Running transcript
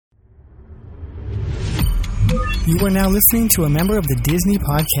You are now listening to a member of the Disney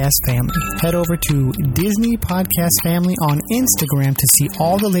Podcast family. Head over to Disney Podcast Family on Instagram to see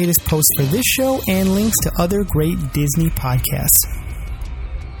all the latest posts for this show and links to other great Disney podcasts.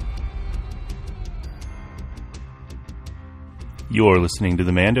 You're listening to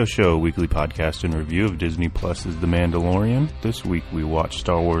The Mando Show, a weekly podcast and review of Disney Plus's The Mandalorian. This week we watch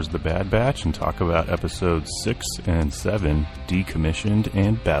Star Wars The Bad Batch and talk about episodes 6 and 7, Decommissioned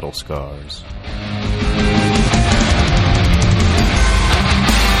and Battle Scars.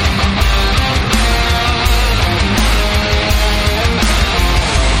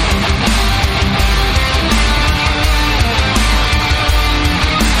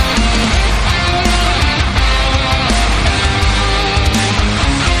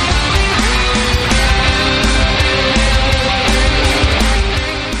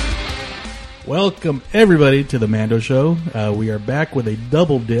 Welcome, everybody, to the Mando Show. We are back with a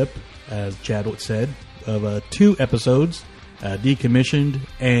double dip, as Chadwick said, of 2 episodes, Decommissioned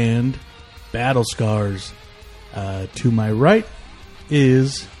and Battle Scars. To my right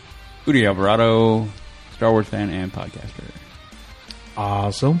is... Udi Alvarado, Star Wars fan and podcaster.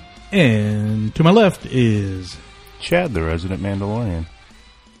 Awesome. And to my left is... Chad, the resident Mandalorian.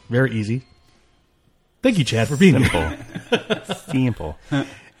 Very easy. Thank you, Chad, for being here. Simple.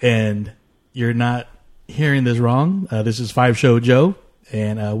 And... you're not hearing this wrong. This is 5 Show Joe,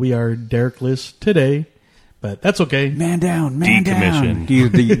 and we are Derekless today, but that's okay. Man down. Decommissioned. He's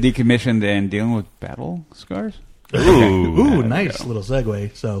decommissioned and dealing with battle scars? Ooh, nice little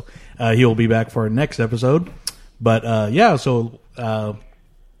segue. So he will be back for our next episode. But I guess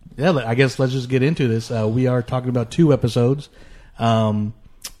let's just get into this. We are talking about 2 episodes.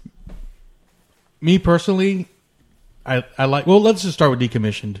 Me personally... I like. Well, let's just start with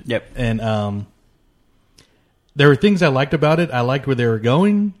Decommissioned. Yep. And there were things I liked about it. I liked where they were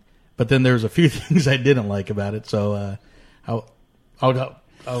going, but then there was a few things I didn't like about it. So I'll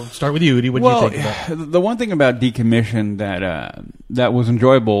start with you, Udi. What do you think about it? The one thing about Decommissioned that was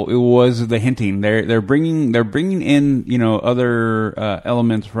enjoyable, it was the hinting. They're bringing in other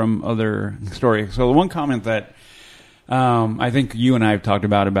elements from other stories. So the one comment that I think you and I have talked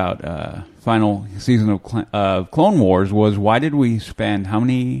about final season of Clone Wars was, why did we spend how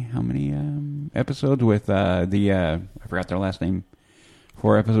many episodes with I forgot their last name,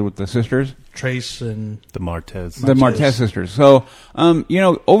 4 episodes with the sisters, Trace and the Martez sisters. So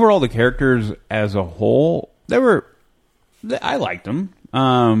overall the characters as a whole, I liked them.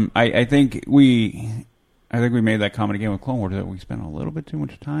 I think we made that comment again with Clone Wars that we spent a little bit too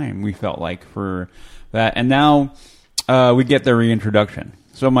much time, we felt like, for that, and now we get their reintroduction.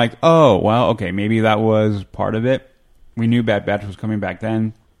 So I'm like, oh, well, okay, maybe that was part of it. We knew Bad Batch was coming back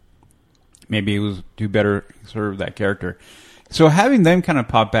then. Maybe it was to better serve that character. So having them kind of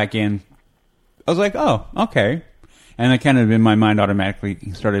pop back in, I was like, oh, okay. And I kind of, in my mind, automatically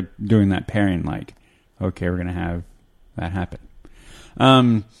started doing that pairing, like, okay, we're going to have that happen.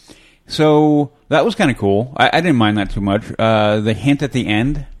 So that was kind of cool. I didn't mind that too much. The hint at the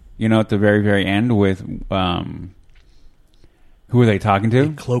end, at the very, very end with... who were they talking to?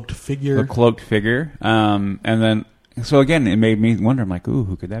 The cloaked figure. And then, so again, it made me wonder. I'm like, ooh,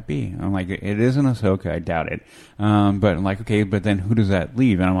 who could that be? I'm like, it isn't Ahsoka. I doubt it. But I'm like, okay, but then who does that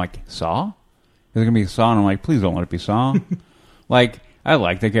leave? And I'm like, Saw? Is it going to be Saw? And I'm like, please don't let it be Saw. Like, I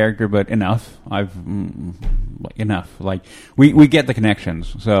like the character, but enough. Enough. Like, we get the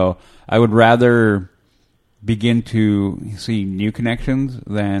connections. So I would rather begin to see new connections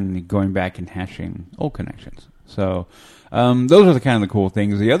than going back and hashing old connections. So... those are the kind of the cool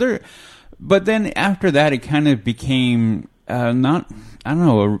things. But then after that, it kind of became a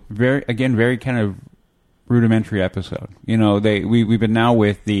very kind of rudimentary episode. We've been now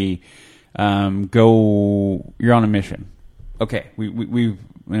with the you're on a mission. Okay, we've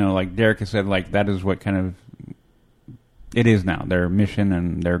like Derek has said, like that is what kind of it is now. Their mission,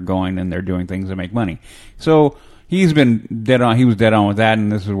 and they're going and they're doing things to make money. So he's been dead on. He was dead on with that,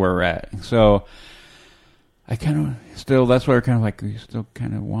 and this is where we're at. So. I kind of still, that's why we're kind of like, we still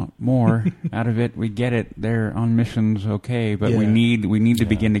kind of want more out of it. We get it. They're on missions, okay, but we need to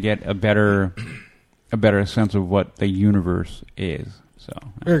begin to get a better sense of what the universe is. So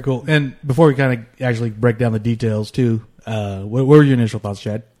very cool. And before we kind of actually break down the details too, what were your initial thoughts,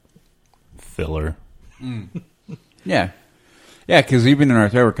 Chad? Filler. Yeah. Yeah, because even in our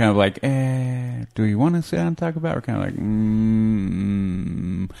thread, we're kind of like, do we want to sit down and talk about it? We're kind of like,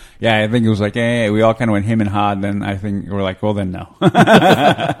 Yeah, I think it was like, we all kind of went him and Ha, and then I think we're like, well, then no.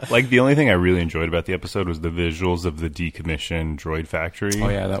 Like, the only thing I really enjoyed about the episode was the visuals of the decommissioned droid factory. Oh,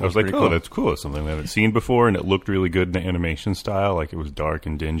 yeah, that was like, cool. Oh, that's cool. It's something we haven't seen before, and it looked really good in the animation style. Like, it was dark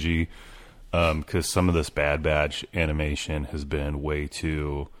and dingy. because some of this Bad Batch animation has been way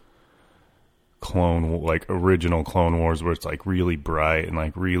too original Clone Wars, where it's like really bright and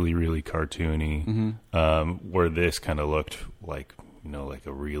like really, really cartoony. Where this kind of looked like, like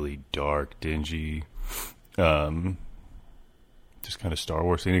a really dark, dingy, just kind of Star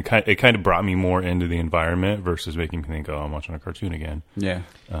Wars thing. It kind of brought me more into the environment versus making me think, oh, I'm watching a cartoon again. Yeah.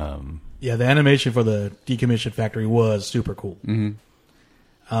 Yeah, the animation for the Decommissioned Factory was super cool.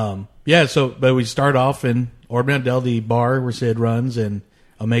 But we start off in Ord Mantell, the bar where Sid runs, and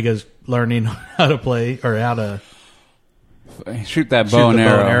Omega's learning how to play, or how to shoot that bow and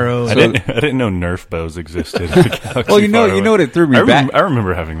arrow. I didn't know Nerf bows existed. Well, you know what it threw me back. I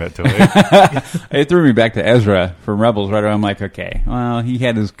remember having that toy. It threw me back to Ezra from Rebels. Right, I'm like, okay, well, he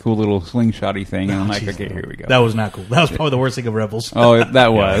had his cool little slingshotty thing, and I'm like, okay, here we go. That was not cool. That was probably the worst thing of Rebels. Oh,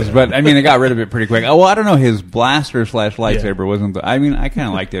 that was. Yeah. But I mean, they got rid of it pretty quick. Oh, well, I don't know. His blaster / lightsaber wasn't. I mean, I kind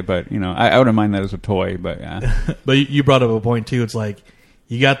of liked it, but I wouldn't mind that as a toy. But yeah. But you brought up a point too. It's like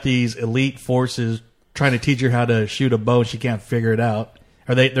you got these elite forces trying to teach her how to shoot a bow, and she can't figure it out.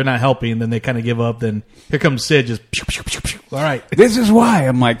 Or they're not helping, then they kind of give up. Then here comes Sid, just pew, pew, pew, pew. All right. This is why.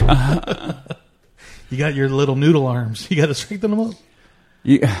 I'm like, you got your little noodle arms. You got to strengthen them up.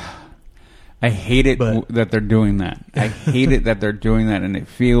 I hate it that they're doing that. I hate it that they're doing that, and it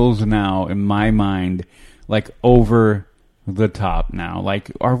feels now, in my mind, like over the top now.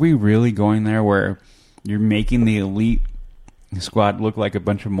 Like, are we really going there where you're making the elite squad look like a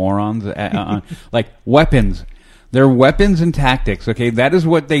bunch of morons? Like, weapons. They're weapons and tactics, okay? That is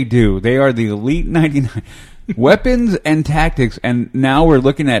what they do. They are the elite 99. Weapons and tactics, and now we're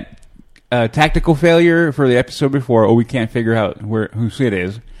looking at tactical failure for the episode before. Oh, we can't figure out who Sid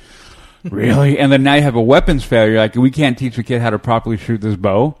is. Really? And then now you have a weapons failure. Like, we can't teach a kid how to properly shoot this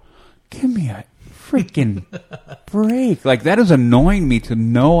bow. Give me a freaking break. Like, that is annoying me to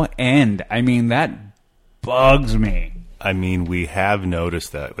no end. I mean, that bugs me. I mean, we have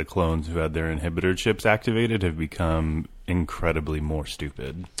noticed that the clones who had their inhibitor chips activated have become incredibly more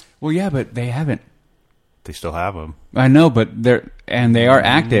stupid. Well, yeah, but they haven't. They still have them. I know, but they are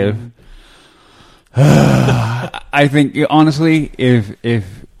active. I think, honestly,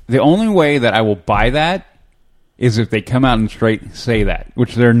 if the only way that I will buy that is if they come out and straight say that,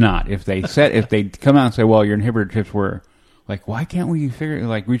 which they're not. If they come out and say, well, your inhibitor chips were, like, why can't we figure,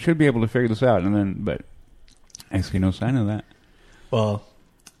 like, we should be able to figure this out, but I see no sign of that. Well,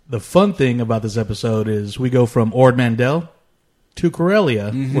 the fun thing about this episode is we go from Ord Mantell to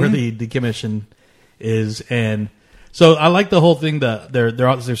Corellia, where the Decommissioned is, and so I like the whole thing that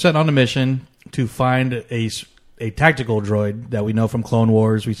they're sent on a mission to find a tactical droid that we know from Clone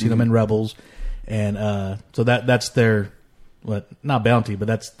Wars. We see them in Rebels, and so that's their not bounty, but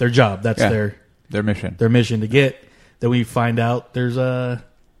that's their job. That's their mission. Their mission to get. Then we find out there's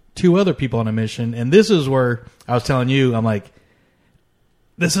two other people on a mission, and this is where I was telling you, I'm like,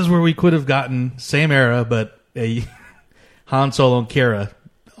 this is where we could have gotten same era, but a Han Solo and Kira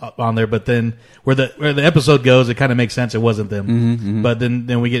on there. But then where the episode goes, it kind of makes sense. It wasn't them, but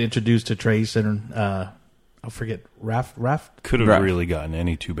then we get introduced to Trace and I'll forget Raph. Could have really gotten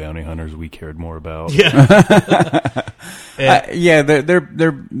any two bounty hunters we cared more about. Yeah, yeah.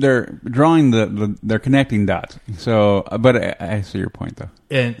 They're drawing they're connecting dots. So, but I see your point though.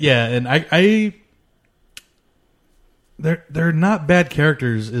 And I they're not bad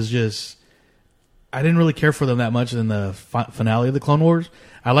characters. It's just I didn't really care for them that much in the finale of the Clone Wars.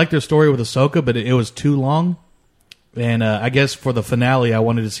 I liked their story with Ahsoka, but it was too long. And I guess for the finale, I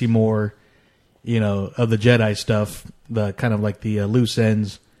wanted to see more, of the Jedi stuff, the kind of like the loose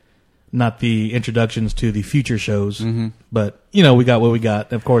ends, not the introductions to the future shows. But we got what we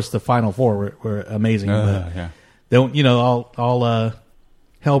got. Of course, the final four were amazing. Then all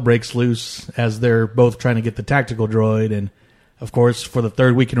hell breaks loose as they're both trying to get the tactical droid, and of course, for the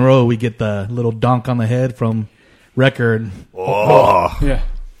third week in a row, we get the little donk on the head from Wrecker. Oh, yeah.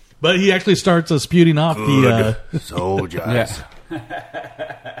 But he actually starts spewing off the soldiers.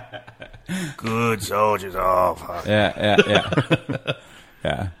 Good soldiers off. Yeah.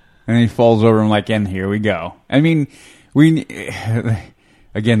 Yeah. And he falls over and like, and here we go. I mean,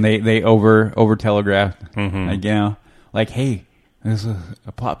 again, they over telegraphed, like, hey, there's a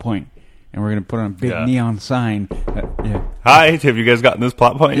plot point, and we're going to put on a big neon sign. Hi, have you guys gotten this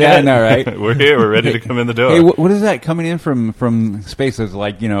plot point yet? Yeah, I know, right? We're here. We're ready to come in the door. Hey, what is that coming in from space that's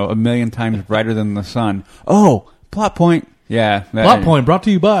like, 1 million times brighter than the sun? Oh, plot point. Yeah. Plot point brought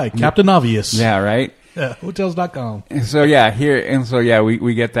to you by Captain Obvious. Yeah, right? Hotels.com. So,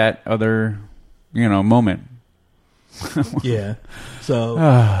 we get that other, moment. Yeah. So,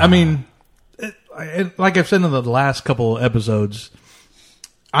 I mean, like I've said in the last couple episodes,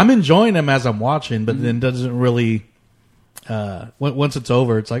 I'm enjoying them as I'm watching, but then doesn't really. Once it's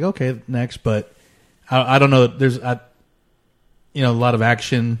over, it's like okay, next. But I don't know. There's a lot of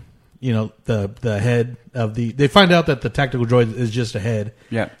action. The head of they find out that the tactical droid is just a head.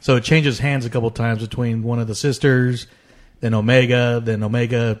 Yeah. So it changes hands a couple times between one of the sisters, then Omega. Then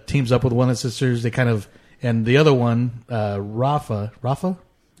Omega teams up with one of the sisters. They kind of, and the other one, Rafa.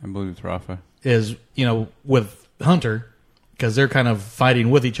 I believe it's Rafa. Is with Hunter because they're kind of fighting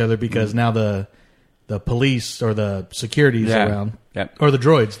with each other because now the police or the security's around. Yep. Or the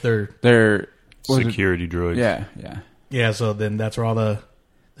droids. They're security droids. Yeah. So then that's where all the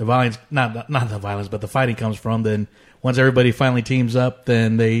violence, not the violence, but the fighting comes from. Then once everybody finally teams up,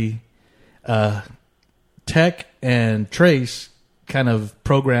 then they, Tech and Trace kind of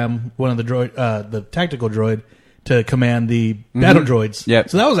program one of the tactical droid to command the battle droids. Yeah.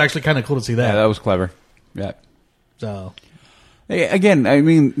 So that was actually kind of cool to see that. Yeah, that was clever. Yeah. So. Again, I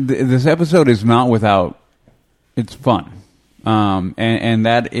mean, this episode is not without, it's fun. And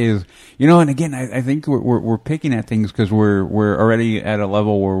that is, and again, I think we're picking at things because we're already at a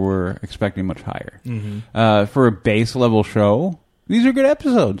level where we're expecting much higher. Mm-hmm. For a base level show, these are good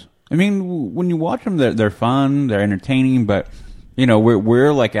episodes. I mean, when you watch them, they're fun, they're entertaining, but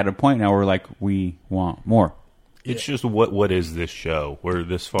we're like at a point now where like we want more. It's just what is this show? We're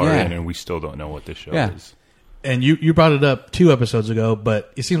this far in, and we still don't know what this show is. And you brought it up 2 episodes ago,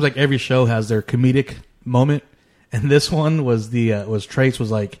 but it seems like every show has their comedic moment. And this one was Trace was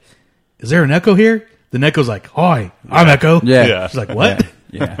like, "Is there an Echo here?" The Echo's like, "Hi, I'm Echo." Yeah. She's like, "What?"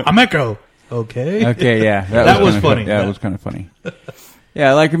 Yeah. I'm Echo. Okay. Okay. Yeah. That was funny. Yeah, it was kind of funny.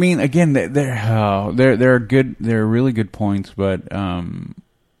 Yeah. Like, I mean, again, they're good. They're really good points, but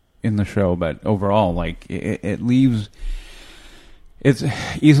in the show, but overall, like it leaves. It's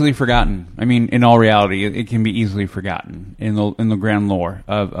easily forgotten. I mean, in all reality, it can be easily forgotten in the grand lore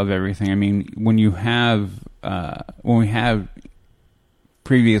of everything. I mean, when we have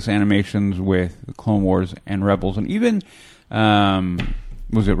previous animations with Clone Wars and Rebels, and even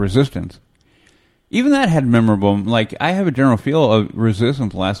was it Resistance? Even that had memorable. Like, I have a general feel of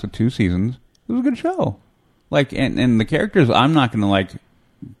Resistance lasted 2 seasons. It was a good show. Like, and the characters, I'm not going to like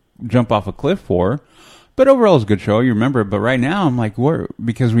jump off a cliff for. But overall, it's a good show. You remember it. But right now, I'm like,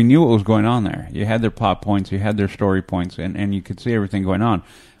 because we knew what was going on there. You had their plot points, you had their story points, and you could see everything going on.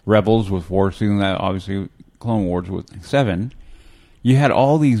 Rebels with 4 seasons, that obviously Clone Wars with 7. You had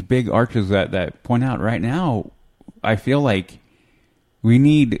all these big arches that point out. Right now, I feel like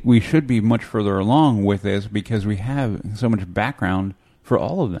we should be much further along with this because we have so much background for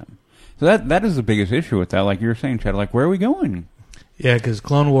all of them. So that is the biggest issue with that. Like you were saying, Chad, like where are we going? Yeah, because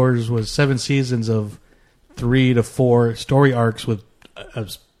Clone Wars was 7 seasons of 3 to 4 story arcs with a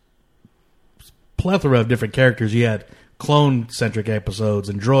plethora of different characters. You had clone-centric episodes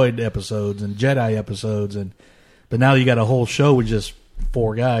and droid episodes and Jedi episodes, but now you got a whole show with just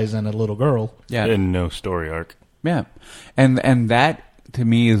 4 guys and a little girl. Yeah, and no story arc. Yeah, and that to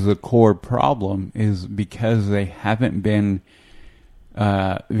me is the core problem, is because they haven't been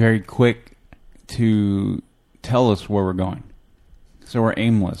very quick to tell us where we're going. So we're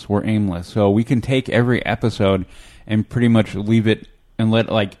aimless. So we can take every episode and pretty much leave it and let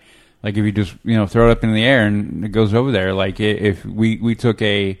like if you just throw it up in the air and it goes over there. Like if we took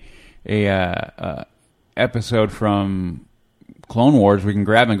a episode from Clone Wars, we can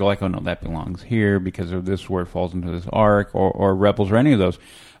grab and go like, oh no, that belongs here because of this, where it falls into this arc, or Rebels, or any of those.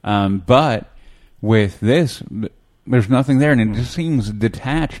 But with this, there's nothing there, and it just seems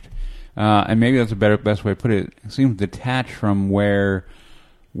detached. And maybe that's a best way to put it. It seems detached from where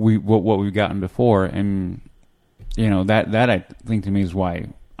what we've gotten before, and that I think to me is why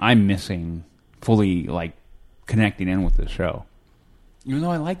I'm missing fully like connecting in with this show. Even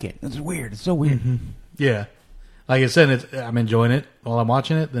though I like it, it's weird. It's so weird. Mm-hmm. Yeah, like I said, I'm enjoying it while I'm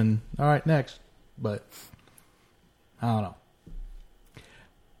watching it. Then all right, next. But I don't know.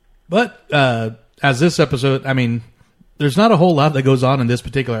 But as this episode, I mean, there's not a whole lot that goes on in this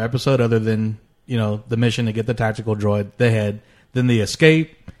particular episode other than, the mission to get the tactical droid, the head, then the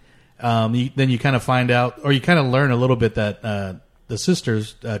escape. Then you kind of find out, or you kind of learn a little bit that the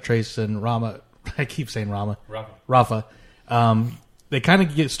sisters, Trace and Rama, I keep saying Rafa, they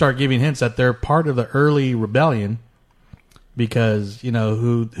kind of start giving hints that they're part of the early rebellion because,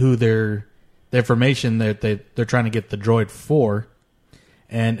 who their information that they're trying to get the droid for.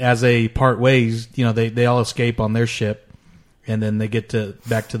 And as they part ways, they all escape on their ship, and then they get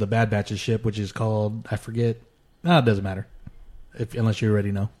back to the Bad Batch's ship, which is called, I forget. No, it doesn't matter, unless you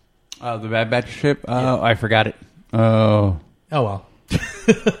already know. The Bad Batch ship. Yeah. I forgot it. Oh well.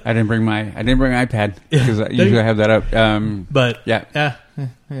 I didn't bring my iPad because usually I have that up. But yeah,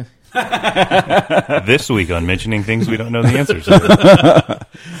 This week on mentioning things we don't know the answers to.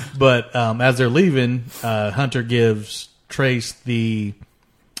 But as they're leaving, Hunter gives Trace the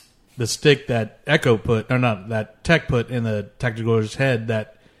stick that Echo put, or not, that Tech put in the Tactical head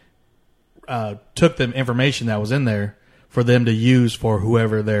that took the information that was in there for them to use for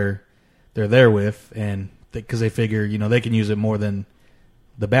whoever they're there with, and because they figure, they can use it more than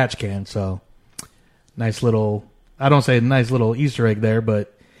the batch can. So nice little, I don't say nice little Easter egg there,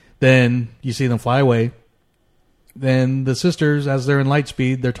 but then you see them fly away. Then the sisters, as they're in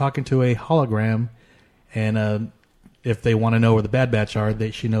Lightspeed, they're talking to a hologram, and if they want to know where the Bad Batch are,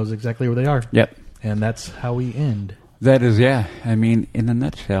 she knows exactly where they are. Yep. And that's how we end. That is, yeah. I mean, in a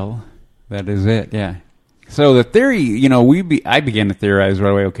nutshell, that is it, yeah. So the theory, I began to theorize right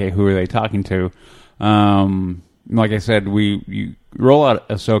away, okay, who are they talking to? Like I said, you rule out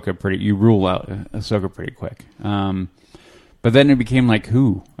Ahsoka pretty quick. But then it became like,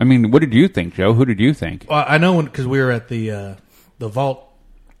 who? I mean, what did you think, Joe? Who did you think? Well, I know because we were at the vault,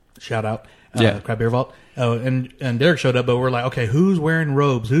 shout out, Crab Bear Vault, and Derek showed up, but we're like, okay, who's wearing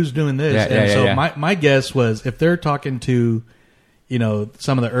robes? Who's doing this? My guess was if they're talking to,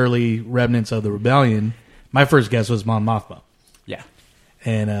 some of the early remnants of the rebellion, my first guess was Mon Mothma. Yeah.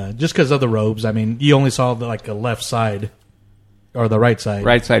 And just because of the robes, I mean, you only saw the left side or the right side.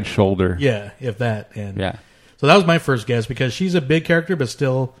 Right side shoulder. Yeah, if that. And yeah. So that was my first guess because she's a big character, but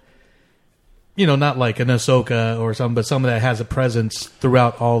still, not like an Ahsoka or something, but someone that has a presence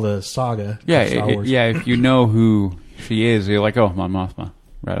throughout all the saga. Yeah, of Star Wars. if you know who she is, you're like, oh, Mon Mothma,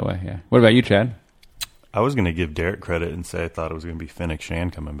 right away. Yeah. What about you, Chad? I was going to give Derek credit and say I thought it was going to be Fennec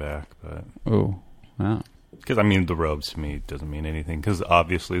Shand coming back, but wow. Because the robes to me doesn't mean anything. Because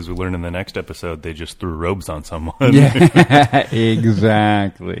obviously, as we learn in the next episode, they just threw robes on someone. Yeah,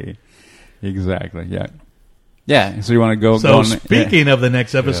 exactly. Yeah. Yeah, so you want to go... So speaking of the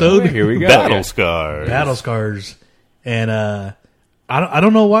next episode... Here we go. Battle Scars. Battle Scars. And I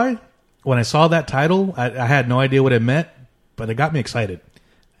don't know why. When I saw that title, I had no idea what it meant, but it got me excited.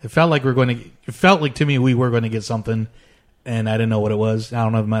 It felt like to me we were going to get something, and I didn't know what it was. I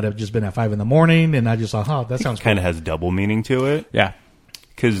don't know if it might have just been at 5 a.m, and I just thought, that sounds cool. Kind of has double meaning to it. Yeah.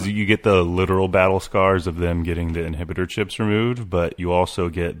 Because you get the literal battle scars of them getting the inhibitor chips removed, but you also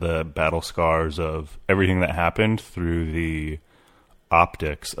get the battle scars of everything that happened through the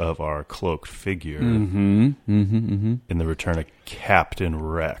optics of our cloaked figure in the return of Captain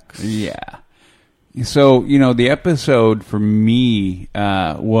Rex. Yeah. So, the episode for me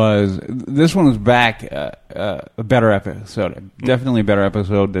this one was back a better episode. Definitely a better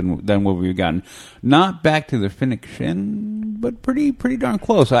episode than what we've gotten. Not back to the Fennec Shand, but pretty darn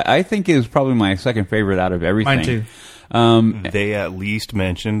close. I think is probably my second favorite out of everything. Mine too. They at least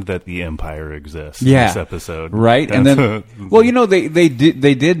mentioned that the Empire exists in this episode. Right? And then, well, they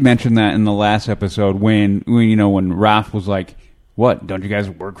did mention that in the last episode when Raph was like, what, don't you guys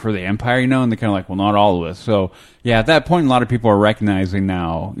work for the Empire, And they're kind of like, well, not all of us. So, yeah, at that point, a lot of people are recognizing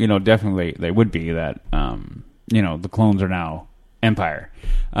now, definitely they would be that, the clones are now Empire.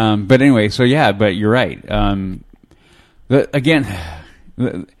 But anyway, so yeah, but you're right.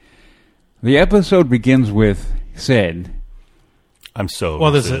 The episode begins with Sid. I'm so...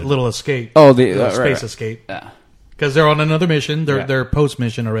 Well, there's a little escape. Oh, the space escape. Yeah. Because they're on another mission. They're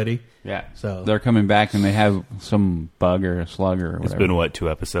post-mission already. Yeah. So they're coming back and they have some bug or a slug or whatever. It's been,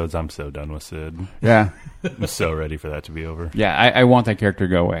 2 episodes? I'm so done with Sid. Yeah. I'm so ready for that to be over. Yeah, I want that character to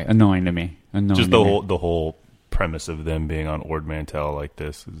go away. Annoying to me. Just the whole premise of them being on Ord Mantell like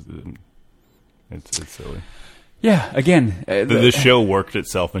this it's silly. Yeah, again... the show worked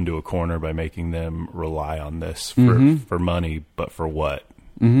itself into a corner by making them rely on this for money, but for what?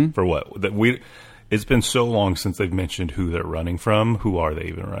 For what? It's been so long since they've mentioned who they're running from. Who are they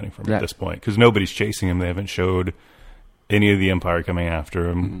even running from at this point? Because nobody's chasing them. They haven't showed any of the Empire coming after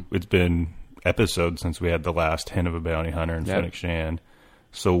them. It's been episodes since we had the last hint of a bounty hunter in Fennec Shand.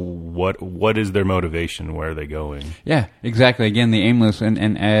 So what is their motivation? Where are they going? Yeah, exactly. Again, the aimless.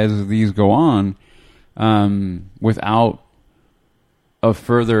 And as these go on, without a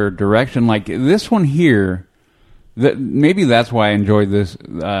further direction, like this one here... maybe that's why I enjoyed this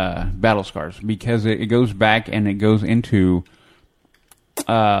Battle Scars, because it goes back and it goes into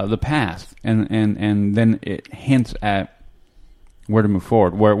the past, and then it hints at where to move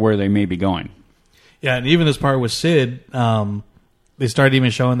forward, where they may be going. Yeah, and even this part with Sid, they started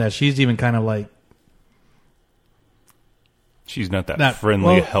even showing that she's even kind of like... She's not that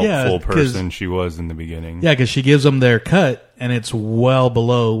friendly, helpful person she was in the beginning. Yeah, because she gives them their cut, and it's well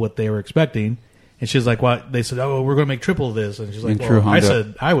below what they were expecting. And she's like, "What?" They said, "Oh, we're going to make triple of this." And she's like, "I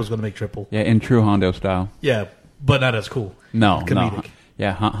said I was going to make triple." Yeah, in true Hondo style. Yeah, but not as cool. No, comedic. No.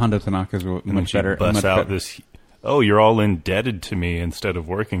 Yeah, Honda Tanaka's much And then she better. busts much out better. this, oh, you're all indebted to me instead of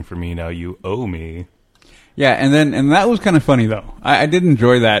working for me. Now you owe me. Yeah, and that was kind of funny though. I did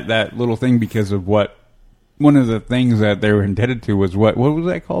enjoy that little thing because of what one of the things that they were indebted to was what was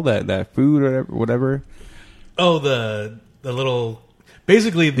that called, that food or whatever. Oh, the little,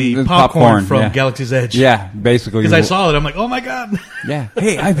 basically the popcorn from yeah. Galaxy's Edge. Yeah, basically. Because I saw it, I'm like, oh my god. Yeah.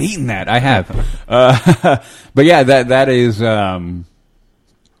 Hey, I've eaten that. I have. But yeah, that is, that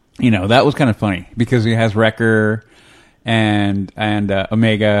was kind of funny because he has Wrecker and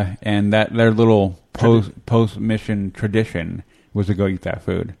Omega, and that their little post mission tradition was to go eat that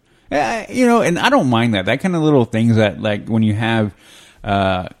food. And I don't mind that kind of little things that, like, when you have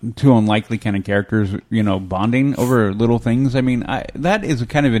two unlikely kind of characters, bonding over little things. I mean, that is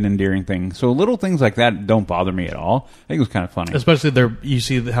kind of an endearing thing. So little things like that don't bother me at all. I think it was kind of funny. Especially you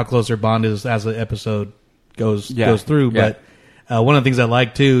see how close their bond is as the episode goes through. Yeah. But one of the things I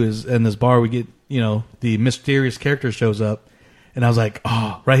like too is in this bar we get, the mysterious character shows up, and I was like,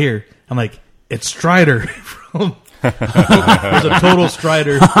 oh, right here. I'm like, it's Strider from. There's a total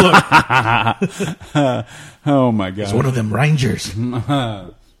Strider look. Oh my god! It's one of them Rangers.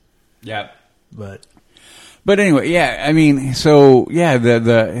 Yeah, but anyway, yeah. I mean, so yeah,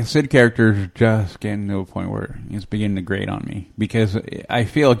 the Sid character is just getting to a point where it's beginning to grate on me because I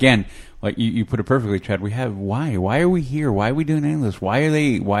feel, again, like you put it perfectly, Chad. We have why are we here? Why are we doing any of this? Why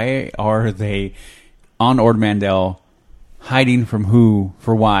are they on Ord Mandel? Hiding from who,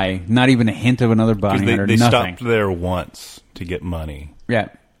 for why, not even a hint of another bounty hunter, they nothing. stopped there once to get money. Yeah.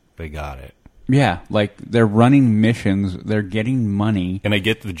 They got it. Yeah, like, they're running missions, they're getting money. And I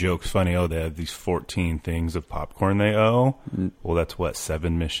get the joke's funny, they have these 14 things of popcorn they owe. Well, that's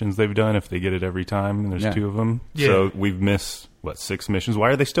 7 missions they've done if they get it every time, and there's 2 of them. Yeah. So we've missed, 6 missions? Why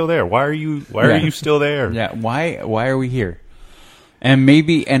are they still there? Why are you still there? Yeah, why are we here? And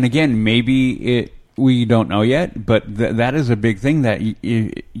maybe we don't know yet, but that is a big thing that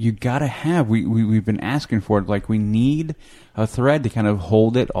you got to have. We've been asking for it. Like, we need a thread to kind of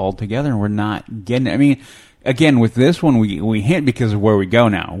hold it all together, and we're not getting it. I mean, again, with this one, we hint because of where we go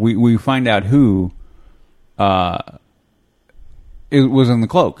now. We find out who it was in the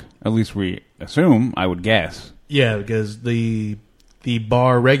cloak. At least we assume, I would guess. Yeah, because the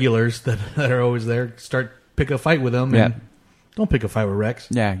bar regulars that are always there pick a fight with them. And don't pick a fight with Rex.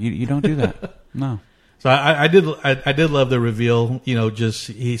 Yeah, you don't do that. No. So I did love the reveal. Just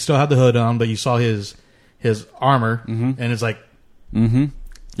he still had the hood on, but you saw his armor, and it's like,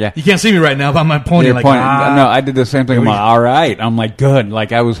 yeah, you can't see me right now, but I'm pointing like, no, I did the same thing. I'm like, all right. I'm like, good.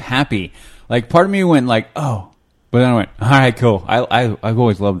 Like, I was happy. Like, part of me went like, oh, but then I went, all right, cool. I've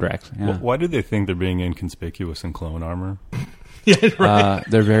always loved Rex. Yeah. Why do they think they're being inconspicuous in clone armor? Yeah, right.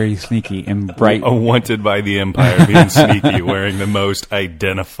 They're very sneaky and bright. Wanted by the Empire, being sneaky, wearing the most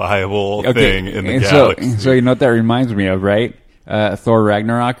identifiable thing in the galaxy. So you know what that reminds me of, right? Thor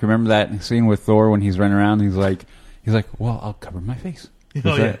Ragnarok. Remember that scene with Thor when he's running around? He's like, well, I'll cover my face.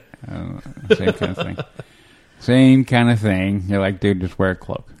 Oh, yeah. Same kind of thing. Same kind of thing. You're like, dude, just wear a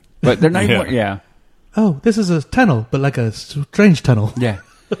cloak. But they're not even. Yeah. Oh, this is a tunnel, but like a strange tunnel. Yeah.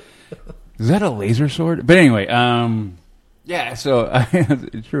 Is that a laser sword? But anyway, yeah, so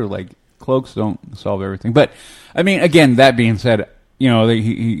it's true. Like, cloaks don't solve everything, but I mean, again, that being said,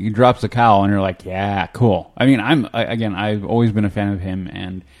 he drops the cowl, and you're like, yeah, cool. I mean, I've always been a fan of him,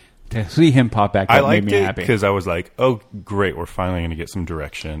 and to see him pop back up made me happy because I was like, oh, great, we're finally going to get some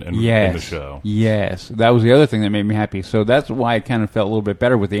direction in the show. Yes, that was the other thing that made me happy. So that's why I kind of felt a little bit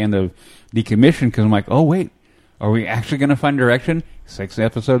better with the end of Decommissioned, because I'm like, oh wait, are we actually going to find direction? 6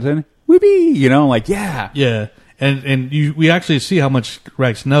 episodes in, whoopee, like, yeah. And we actually see how much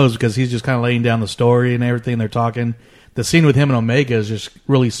Rex knows because he's just kind of laying down the story and everything. They're talking. The scene with him and Omega is just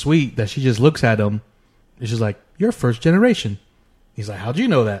really sweet that she just looks at him. And she's like, you're first generation. He's like, how'd you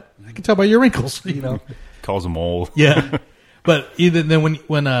know that? I can tell by your wrinkles, Calls him old. Yeah. But even then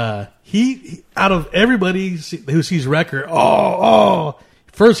when he out of everybody who sees Wrecker,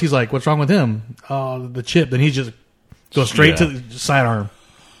 first he's like, what's wrong with him? Oh, the chip. Then he just goes straight to the sidearm.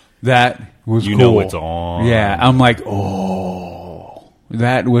 That was cool. You know it's on. Yeah, I'm like, oh,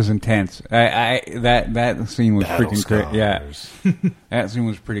 that was intense. That scene was freaking crazy. Yeah, that scene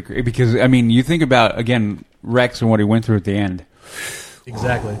was pretty crazy because I mean, you think about again Rex and what he went through at the end.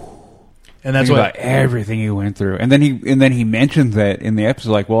 Exactly, and that's about everything he went through. And then he mentions that in the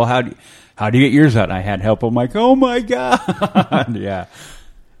episode, like, well, how do you get yours out? I had help. I'm like, oh my god, yeah.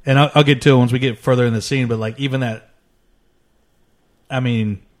 And I'll get to it once we get further in the scene. But like even that, I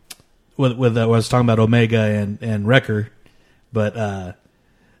mean. With I was talking about Omega and Wrecker, but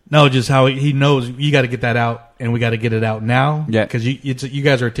no, just how he knows you got to get that out and we got to get it out now. Yeah. Because you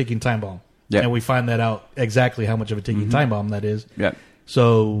guys are a ticking time bomb. Yeah. And we find that out exactly how much of a ticking time bomb that is. Yeah.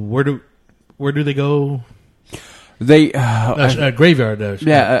 So where do they go? They graveyard.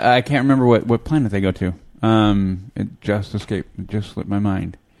 I can't remember what planet they go to. It just escaped. It just slipped my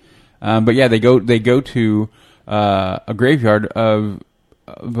mind. But yeah, they go to a graveyard of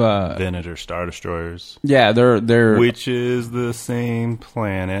Venator Star Destroyers. Yeah, they're which is the same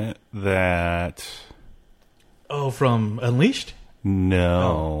planet that. Oh, from Unleashed?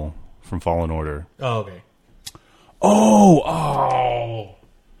 No, from Fallen Order. Oh, okay. Oh.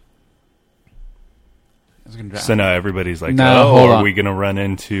 So now everybody's like, hold are on. we going to run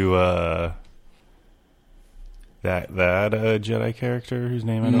into that Jedi character whose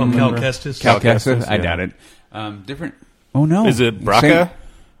name I don't remember? Cal Kestis. Cal Kestis? I yeah. doubt it. Different. Oh, no. Is it Braca?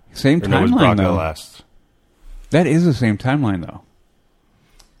 Same Or no, it was timeline, Braca though. last. That is the same timeline, though.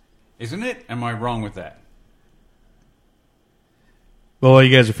 Isn't it? Am I wrong with that? Well, while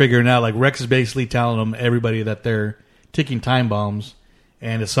you guys are figuring out, like Rex is basically telling them, everybody, that they're ticking time bombs,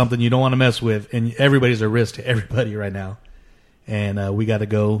 and it's something you don't want to mess with, and everybody's a risk to everybody right now. And we got to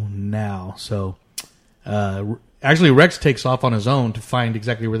go now. So, actually, Rex takes off on his own to find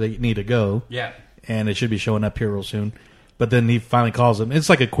exactly where they need to go. Yeah. And it should be showing up here real soon. But then he finally calls them. It's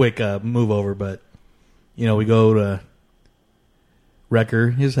like a quick move over, but, we go to Wrecker,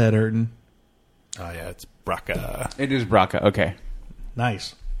 his head hurting. Oh, yeah, it's Braca. It is Braca. Okay.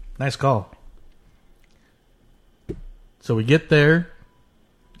 Nice call. So we get there,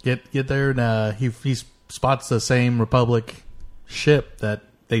 and he spots the same Republic ship that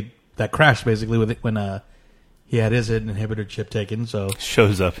crashed basically with it when he had his inhibitor chip taken. So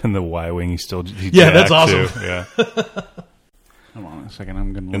Shows up in the Y-wing. He's still that's awesome. Too. Yeah. Hold on a second.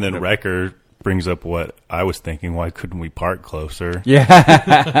 I'm going to. And then Wrecker brings up what I was thinking. Why couldn't we park closer? Yeah.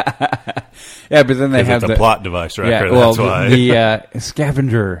 Yeah, but then they have it's a plot device, Wrecker. Yeah, well, that's why. the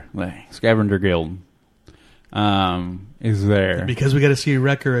scavenger guild is there. because we got to see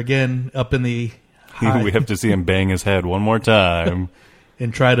Wrecker again up in the high We have to see him bang his head one more time.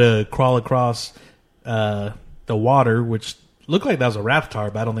 and try to crawl across the water, which looked like that was a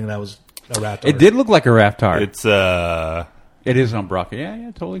Raptor, but I don't think that was a Raptor. It did look like a Raptor. It's It is on Braca.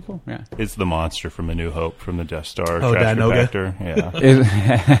 Yeah, totally cool. Yeah. it's the monster from A New Hope from the Death Star Oh, trash Dianoga? compactor.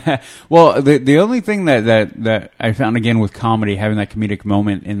 Yeah. Well, the only thing that I found again with comedy, having that comedic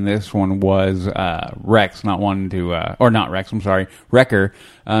moment in this one was Rex not wanting to, or not Rex, I'm sorry, Wrecker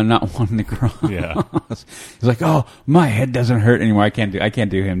not wanting to cross. Yeah. He's like, oh, my head doesn't hurt anymore. I can't do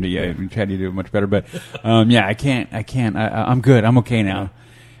him. Try to do it much better, but I can't. I'm good. I'm okay now.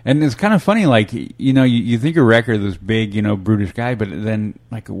 And it's kind of funny, like, you think of Wrecker, this big, brutish guy, but then,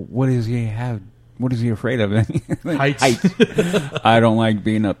 like, what does he have? What is he afraid of? Heights. I don't like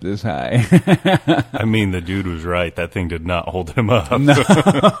being up this high. I mean, the dude was right. That thing did not hold him up. No.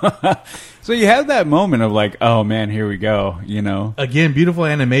 So you have that moment of like, oh man, here we go, Again, beautiful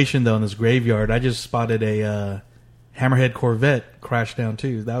animation though in this graveyard. I just spotted a Hammerhead Corvette crash down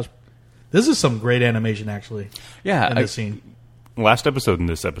too. This is some great animation actually. Yeah, in this scene. Last episode and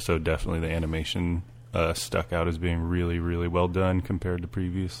this episode, definitely the animation stuck out as being really, really well done compared to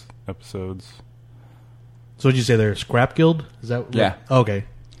previous episodes. So would you say they're a scrap guild? Is that Yeah. Okay.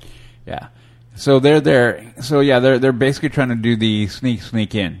 Yeah. So they're there. So yeah, they're basically trying to do the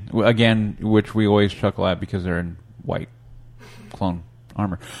sneak in again, which we always chuckle at because they're in white clone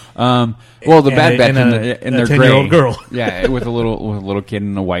armor. Well, the Bad Batch in their 10-year-old gray girl. Yeah, with a little kid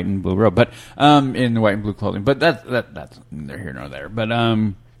in a white and blue robe, but in the white and blue clothing. But that's neither here nor there. But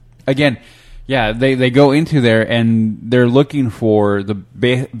again, yeah, they go into there and they're looking for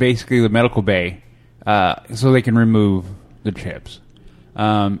basically the medical bay, so they can remove the chips.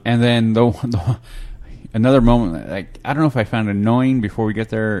 And then another moment, like I don't know if I found annoying before we get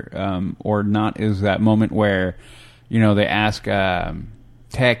there or not, is that moment where they ask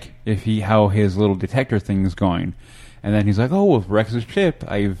Tech how his little detector thing is going, and then he's like, "Oh, with Rex's chip,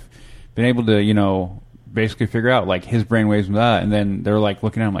 I've been able to basically figure out like his brainwaves and that." And then they're like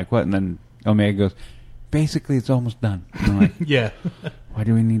looking at him like, "What?" And then Omega goes, "Basically, it's almost done." And I'm like, Yeah. why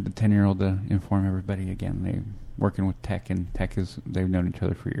do we need the 10-year-old to inform everybody again? They're working with Tech, and they've known each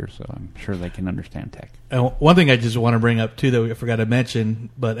other for years, so I'm sure they can understand Tech. And one thing I just want to bring up too that we forgot to mention,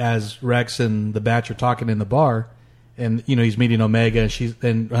 but as Rex and the Batch are talking in the bar, and he's meeting Omega,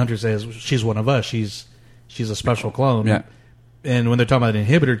 and Hunter says she's one of us. She's a special clone. Yeah. And when they're talking about an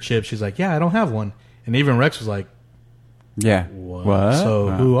inhibitor chip, she's like, "Yeah, I don't have one." And even Rex was like, Yeah. What? So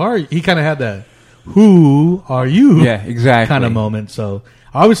who are you? He kind of had that, "Who are you?" Yeah, exactly. kind of moment. So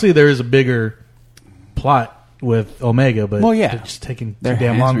obviously there is a bigger plot with Omega, but Well, yeah. it's just taking too Their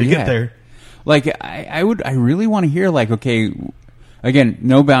damn hands long are- to yeah. get there. Like, I really want to hear, like, okay, again,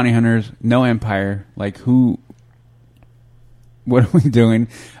 no bounty hunters, no empire. Like, what are we doing?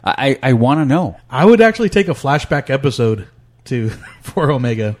 I want to know. I would actually take a flashback episode for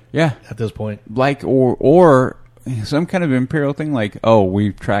Omega. Yeah. At this point. Like, or some kind of Imperial thing, like, oh,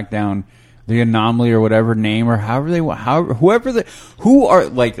 we've tracked down the anomaly or whatever name or however they want, who are,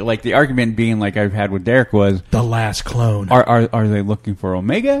 like the argument being, like I've had with Derek, was the last clone. Are they looking for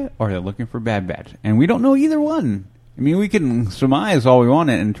Omega or are they looking for Bad Batch? And we don't know either one. I mean, we can surmise all we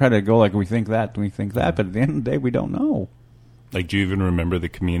want and try to go like we think that, but at the end of the day, we don't know. Like, do you even remember the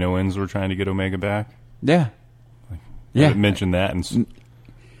Kaminoans were trying to get Omega back? Yeah. I mentioned that. And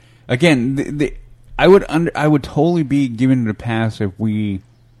again, I would totally be giving it a pass if we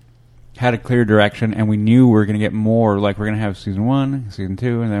had a clear direction and we knew we were going to get more. Like, we're going to have season 1, season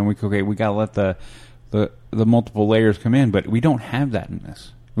 2, and then we got to let the multiple layers come in. But we don't have that in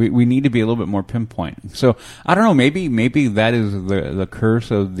this. We need to be a little bit more pinpoint. So I don't know. Maybe that is the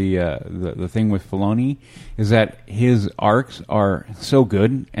curse of the thing with Filoni, is that his arcs are so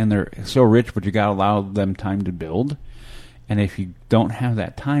good and they're so rich, but you got to allow them time to build. And if you don't have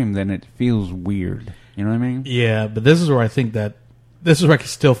that time, then it feels weird. You know what I mean? Yeah, but this is where I think that this is where I can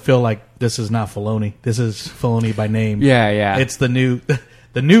still feel like this is not Filoni. This is Filoni by name. Yeah. It's the new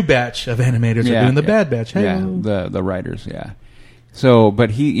batch of animators are doing the Bad Batch. Hey, yeah, the writers. Yeah. So,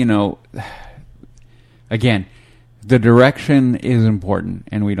 but he, again, the direction is important,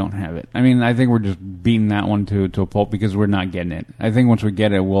 and we don't have it. I mean, I think we're just beating that one to a pulp because we're not getting it. I think once we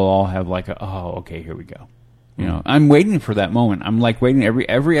get it, we'll all have like okay, here we go. I'm waiting for that moment. I'm like waiting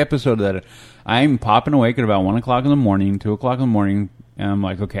every episode that I'm popping awake at about 1 o'clock in the morning, 2 o'clock in the morning, and I'm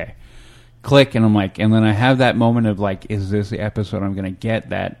like, okay, click, and I'm like, and then I have that moment of like, is this the episode I'm going to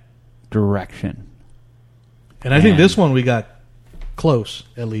get that direction? And I think this one we got close,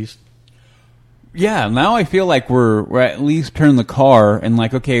 at least. Yeah, now I feel like we're at least turning the car and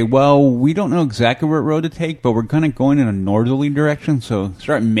like, okay, well, we don't know exactly what road to take, but we're kind of going in a northerly direction, so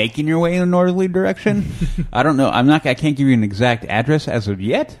start making your way in a northerly direction. I don't know. I can't give you an exact address as of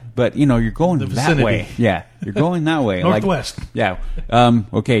yet, but, you're going that way. Yeah, you're going that way. Northwest. Like, yeah.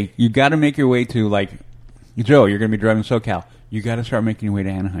 Okay, you got to make your way to, like, Joe, you're going to be driving SoCal. You got to start making your way to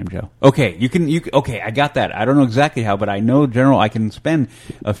Anaheim, Joe. Okay, okay, I got that. I don't know exactly how, but I know, general, I can spend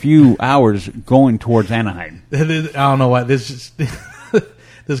a few hours going towards Anaheim. I don't know why this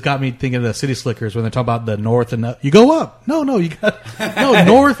got me thinking of the City Slickers when they talk about the north and up. You go up. No,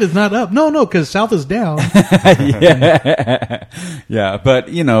 north is not up. No, because south is down. Yeah, but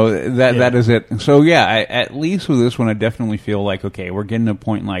that is it. So yeah, at least with this one, I definitely feel like, okay, we're getting to a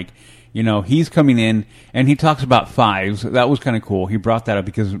point like, he's coming in, and he talks about fives. That was kind of cool. He brought that up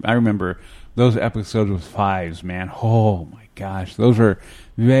because I remember those episodes with fives, man. Oh, my gosh. Those were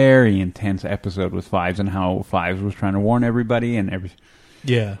very intense episodes with fives and how fives was trying to warn everybody and everything.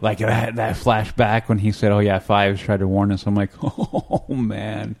 Yeah. Like that flashback when he said, oh, yeah, fives tried to warn us. I'm like, oh,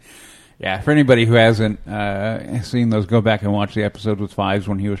 man. Yeah, for anybody who hasn't seen those, go back and watch the episode with fives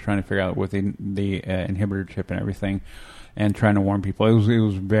when he was trying to figure out with the inhibitor chip and everything. And trying to warn people. It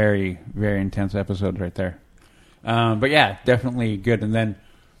was very, very intense episodes right there. But yeah, definitely good. And then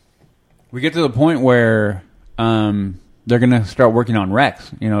we get to the point where they're going to start working on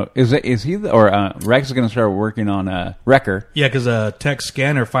Rex. Rex is going to start working on Wrecker. Yeah, because tech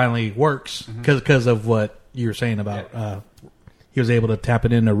scanner finally works because of what you were saying about he was able to tap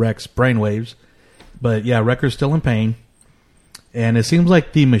it into Rex brainwaves. But yeah, Wrecker's still in pain. And it seems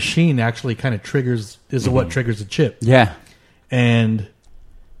like the machine actually kind of what triggers the chip. Yeah. And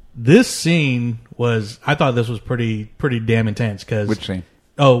this scene I thought this was pretty damn intense. Which scene?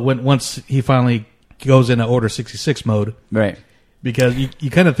 Oh, once he finally goes into Order 66 mode. Right. Because you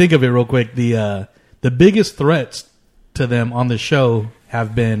kind of think of it real quick. The biggest threats to them on the show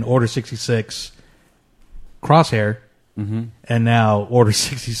have been Order 66 Crosshair and now Order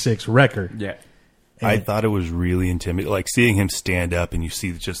 66 Wrecker. Yeah. I thought it was really intimidating. Like, seeing him stand up and you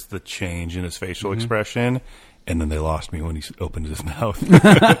see just the change in his facial expression, and then they lost me when he opened his mouth. Because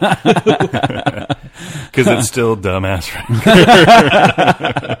it's still dumbass.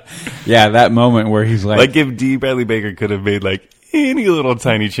 Yeah, that moment where he's like... Like, if D. Bradley Baker could have made, like, any little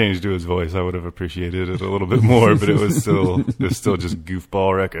tiny change to his voice, I would have appreciated it a little bit more, but it was still just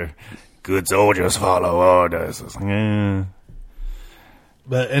goofball Wrecker. Good soldiers follow orders. It's like, And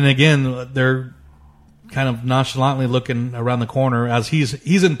again, they're kind of nonchalantly looking around the corner as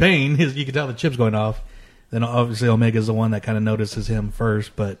he's in pain. You can tell the chip's going off. Then obviously Omega's the one that kind of notices him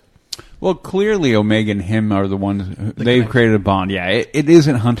first, but well, clearly Omega and him are the ones they've created a bond. Yeah, it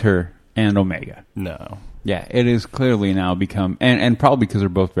isn't Hunter and Omega. No. Yeah, it is clearly now become and probably because they're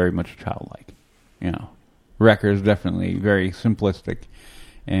both very much childlike. Wrecker is definitely very simplistic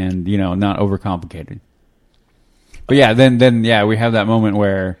and, not overcomplicated. But yeah, then we have that moment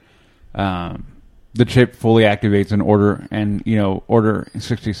where the chip fully activates an order, and Order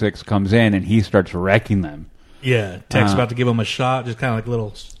 66 comes in and he starts wrecking them. Yeah, Tech's about to give him a shot, just kind of like a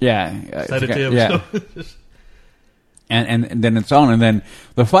little sedative. Yeah. And then it's on, and then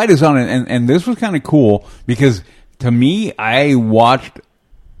the fight is on, and this was kind of cool because to me, I watched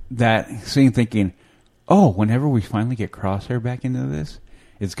that scene thinking, oh, whenever we finally get Crosshair back into this,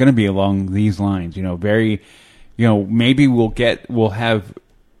 it's going to be along these lines. Maybe we'll have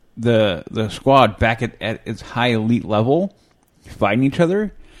the squad back at its high elite level fighting each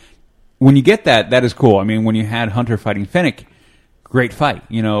other. When you get that is cool. I mean, when you had Hunter fighting Fennec, great fight,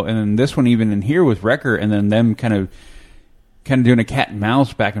 and then this one even in here with Wrecker, and then them kind of doing a cat and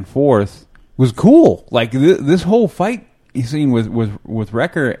mouse back and forth was cool. Like this whole fight scene with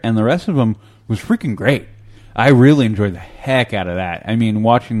Wrecker and the rest of them was freaking great. I really enjoyed the heck out of that. I mean,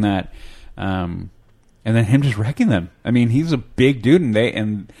 watching that, and then him just wrecking them. I mean, he's a big dude,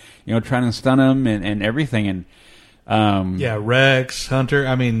 and trying to stun him and everything, and Rex, Hunter.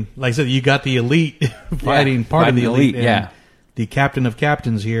 I mean, like I said, you got the elite fighting of the elite, and the captain of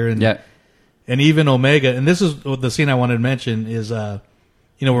captains here, and even Omega. And this is the scene I wanted to mention is,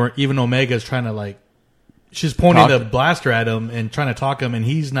 where even Omega is trying to she's pointing the blaster at him and trying to talk him, and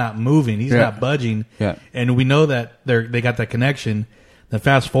he's not moving. He's not budging. Yeah. And we know that they got that connection. Then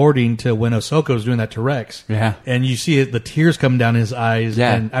fast forwarding to when Ahsoka's doing that to Rex. Yeah. And you see the tears come down his eyes.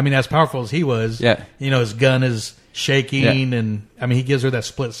 Yeah. And I mean, as powerful as he was, his gun is shaking, and I mean, he gives her that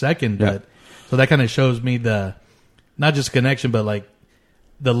split second. But so that kind of shows me not just connection, but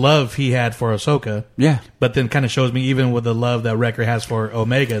the love he had for Ahsoka. Yeah. But then kind of shows me even with the love that Wrecker has for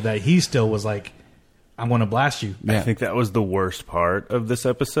Omega, that he still was like, I'm going to blast you. Yeah. I think that was the worst part of this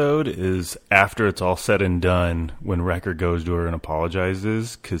episode is after it's all said and done, when Wrecker goes to her and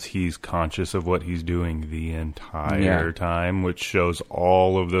apologizes, because he's conscious of what he's doing the entire time, which shows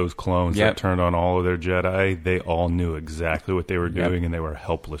all of those clones that turned on all of their Jedi. They all knew exactly what they were doing, and they were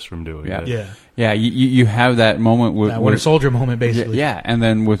helpless from doing it. Yeah. Yeah, you have that moment with... That Winter Soldier moment, basically. Yeah, and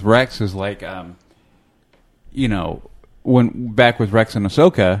then with Rex is like, when back with Rex and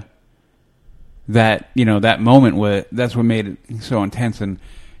Ahsoka... that moment that's what made it so intense, and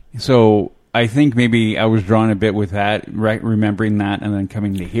so I think maybe I was drawn a bit with that, remembering that, and then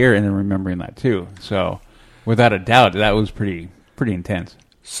coming to here and then remembering that too. So, without a doubt, that was pretty intense.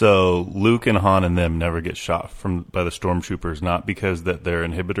 So Luke and Han and them never get shot by the stormtroopers, not because that their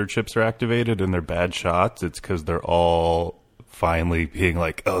inhibitor chips are activated and they're bad shots. It's because they're all finally being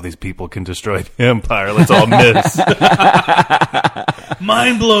like, "Oh, these people can destroy the Empire. Let's all miss."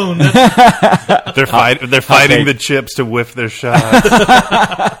 Mind blown. They're fighting the chips to whiff their shots.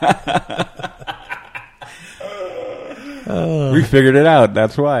 We figured it out.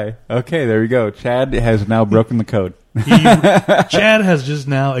 That's why. Okay, there we go. Chad has now broken the code. Chad has just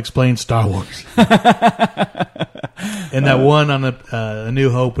now explained Star Wars. And that one on A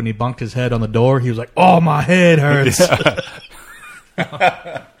New Hope, when he bunked his head on the door, he was like, "Oh, my head hurts."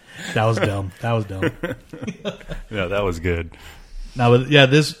 That was dumb. Yeah, that was good. No, but yeah,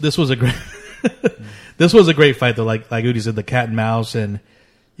 this was a great this was a great fight though. Like Udi said, the cat and mouse, and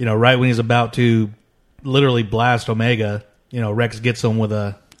right when he's about to literally blast Omega, Rex gets him with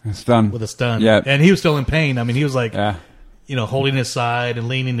a stun. Yeah, and he was still in pain. I mean, he was like, holding his side and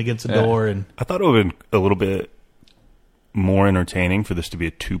leaning against the door. And I thought it would have been a little bit more entertaining for this to be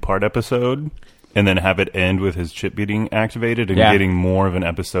a 2-part episode, and then have it end with his chip being activated and getting more of an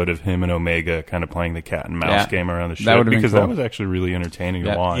episode of him and Omega kind of playing the cat and mouse game around the ship, because that was actually really entertaining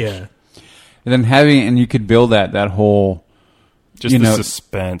to watch. Yeah. And then you could build that whole... Just the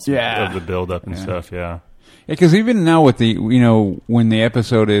suspense of the build-up and stuff, Yeah, because even now with the, when the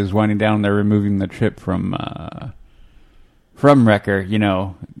episode is winding down, they're removing the chip from Wrecker,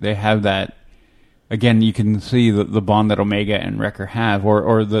 they have that... Again, you can see the bond that Omega and Wrecker have,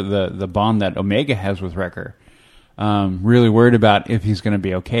 or the bond that Omega has with Wrecker. Really worried about if he's going to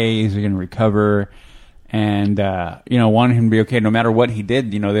be okay, is he going to recover, and wanting him to be okay no matter what he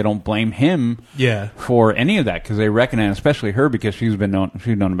did. They don't blame him for any of that, because they recognize, especially her, because she's known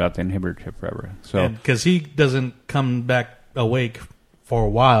about the inhibitor chip forever. So because he doesn't come back awake for a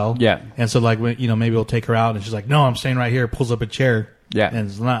while, and so maybe we'll take her out, and she's like, "No, I'm staying right here." Pulls up a chair. Yeah, and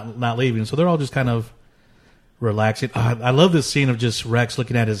it's not leaving. So they're all just kind of relaxing. I love this scene of just Rex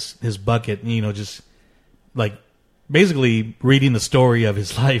looking at his bucket, just like basically reading the story of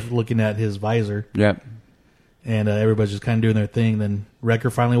his life, looking at his visor. Yep. And everybody's just kind of doing their thing. Then Wrecker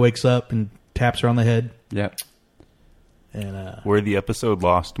finally wakes up and taps her on the head. Yep. And where the episode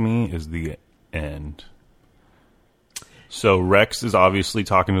lost me is the end. So Rex is obviously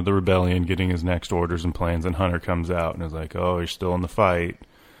talking to the rebellion, getting his next orders and plans, and Hunter comes out and is like, oh, you're still in the fight.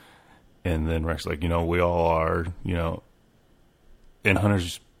 And then Rex is like, we all are, and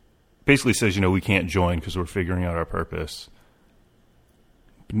Hunter's basically says, we can't join because we're figuring out our purpose.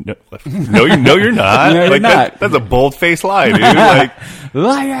 No, you're not. No, you're not. That's a bold-faced lie, dude. Like,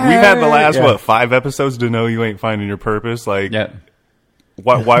 Liar! we've had the last, 5 episodes to know you ain't finding your purpose. Like,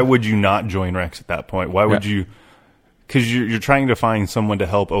 why would you not join Rex at that point? Why would you? Because you're trying to find someone to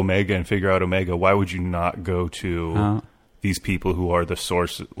help Omega and figure out Omega. Why would you not go to these people who are the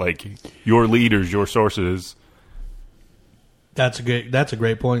source, like your leaders, your sources? That's a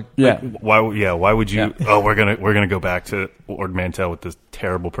great point. Yeah. Like, why would you? Yeah. Oh, we're gonna go back to Ord Mantell with this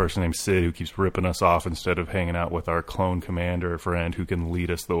terrible person named Sid who keeps ripping us off instead of hanging out with our clone commander friend who can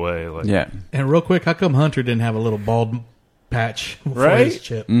lead us the way. Like, yeah. And real quick, how come Hunter didn't have a little bald patch for right? his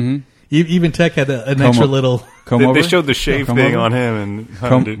chip? Mm-hmm. Even Tech had an extra little. They showed the shave thing on him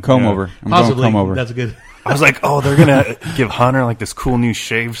and comb over. Possibly, comb over. That's good. I was like, oh, they're gonna give Hunter like this cool new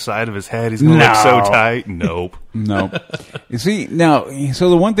shaved side of his head. He's gonna look so tight. Nope. No. You see now, so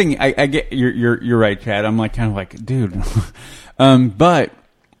the one thing I get, you're right, Chad. I'm like kind of like, dude. But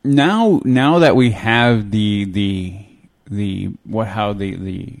now that we have the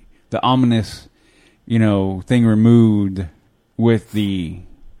ominous, thing removed with the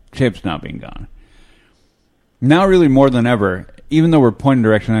chips not being gone. Now, really more than ever, even though we're pointing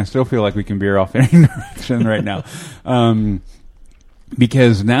direction, I still feel like we can veer off in any direction right now.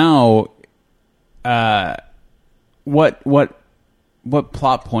 Because now, what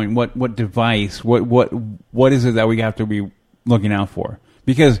plot point, what device, what is it that we have to be looking out for?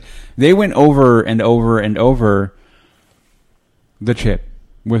 Because they went over and over and over the chip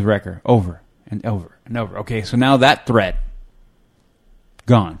with Wrecker, over and over and over. Okay, so now that threat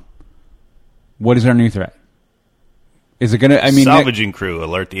gone. What is our new threat? Is it going to, salvaging crew,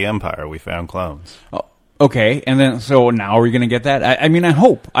 alert the Empire, we found clones. Oh, okay, and then, so now are we going to get that? I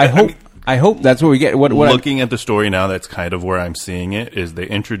hope that's what we get. Looking at the story now, that's kind of where I'm seeing it, is they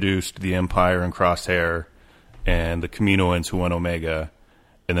introduced the Empire and Crosshair and the Kaminoans who won Omega,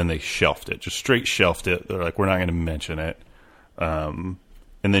 and then they shelved it, just straight shelved it. They're like, we're not going to mention it. And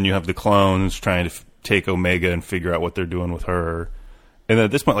then you have the clones trying to take Omega and figure out what they're doing with her. And at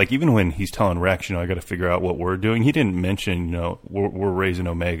this point, like, even when he's telling Rex, I got to figure out what we're doing, he didn't mention, we're raising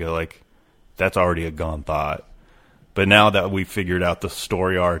Omega. Like, that's already a gone thought. But now that we've figured out the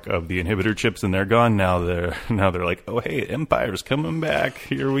story arc of the inhibitor chips and they're gone, now they're like, oh, hey, Empire's coming back.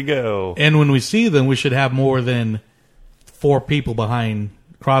 Here we go. And when we see them, we should have more than 4 people behind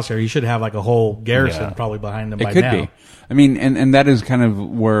Crosshair. You should have like a whole garrison probably behind them by now. It could be. I mean, and that is kind of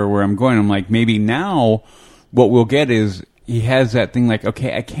where I'm going. I'm like, maybe now what we'll get is he has that thing like,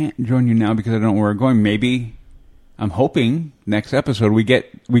 okay, I can't join you now because I don't know where we're going. Maybe I'm hoping next episode we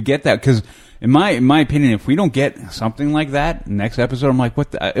get that, because in my opinion, if we don't get something like that next episode, I'm like,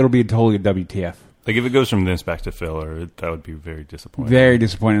 it'll be totally a WTF. Like, if it goes from this back to filler, that would be very disappointing. Very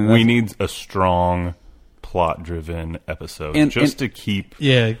disappointing. We need a strong, plot-driven episode to keep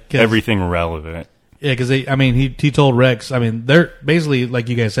everything relevant. Yeah, because he told Rex, they're basically, like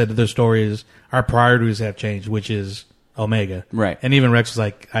you guys said, that their story is our priorities have changed, which is Omega. Right. And even Rex was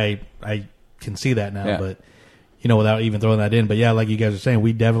like, I can see that now, but, without even throwing that in. But yeah, like you guys are saying,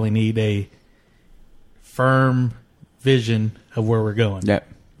 we definitely need a firm vision of where we're going.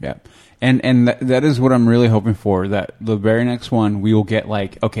 Yep. And that is what I'm really hoping for, that the very next one we will get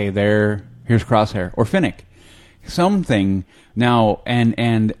like, okay, here's Crosshair or Finnick. Something now,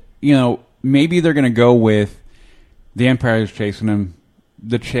 and maybe they're going to go with the Empire's chasing him,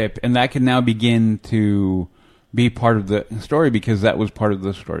 the chip, and that can now begin to be part of the story, because that was part of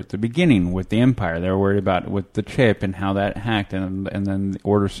the story at the beginning with the Empire. They were worried about with the chip and how that hacked, and then the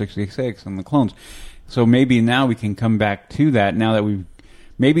Order 66 and the clones. So maybe now we can come back to that, now that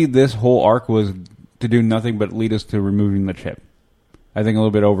maybe this whole arc was to do nothing but lead us to removing the chip. I think a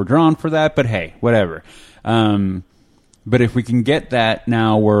little bit overdrawn for that, but hey, whatever. But if we can get that,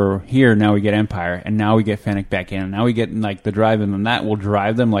 now we're here, now we get Empire, and now we get Fennec back in, and now we get like the drive, and then that will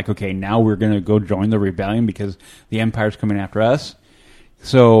drive them like, okay, now we're going to go join the rebellion because the Empire's coming after us.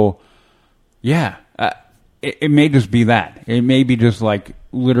 So, yeah, it may just be that. It may be just like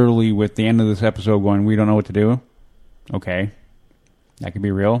literally with the end of this episode going, we don't know what to do. Okay, that could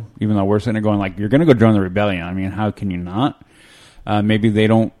be real, even though we're sitting there going like, you're going to go join the rebellion. I mean, how can you not? Maybe they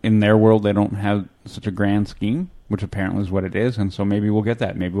don't, in their world, they don't have such a grand scheme, which apparently is what it is, and so maybe we'll get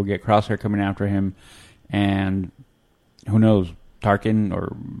that. Maybe we'll get Crosshair coming after him, and who knows, Tarkin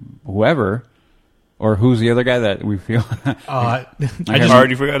or whoever, Or who's the other guy that we feel? I I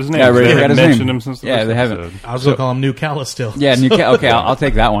already forgot his name. Yeah, I already They forgot haven't his mentioned name. him since the Yeah, first they haven't. episode. was going to call him New Callus still. Yeah, okay, I'll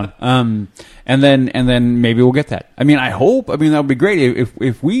take that one. And then maybe we'll get that. I mean, I hope. I mean, that would be great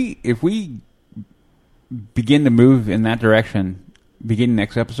if we begin to move in that direction. Beginning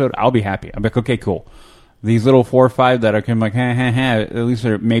next episode, I'll be happy. I'm like, okay, cool. These little 4 or 5 that are kind of like, at least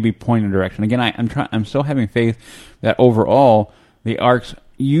they're maybe pointing a direction. Again, I'm still having faith that overall the arcs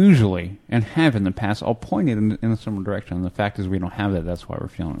usually and have in the past all pointed in a similar direction. And the fact is we don't have that. That's why we're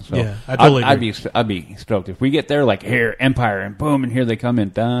feeling it. So yeah, I totally agree. I'd be stoked if we get there. Like here, Empire, and boom, and here they come in.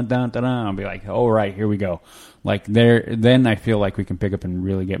 Dun dun dun dun. I'll be like, all right, here we go. Like there, then I feel like we can pick up and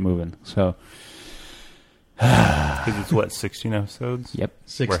really get moving. So. Because it's what, 16 episodes? Yep.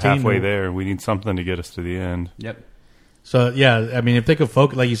 16. We're halfway there. We need something to get us to the end. Yep. So yeah, I mean, if they could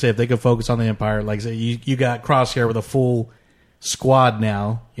focus, like you said, if they could focus on the Empire, like I said, you got Crosshair with a full squad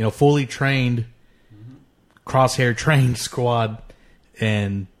now, fully trained, Crosshair trained squad,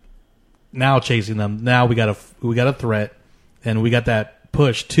 and now chasing them. Now we got a threat, and we got that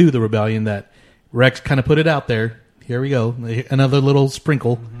push to the rebellion that Rex kind of put it out there. Here we go, another little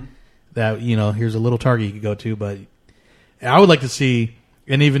sprinkle. That, here's a little target you could go to, but I would like to see,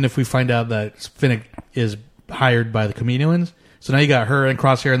 and even if we find out that Finnick is hired by the Kaminoans, so now you got her and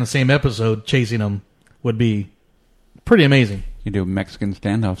Crosshair in the same episode chasing them, would be pretty amazing. You do a Mexican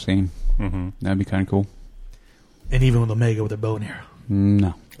standoff scene. Mm-hmm. That'd be kind of cool. And even with Omega with a bow and arrow.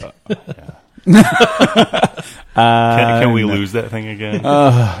 No. Can we lose that thing again?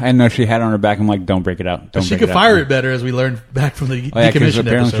 I know she had it on her back. I'm like, don't break it out. She could fire it better, as we learned back from the because decommissioned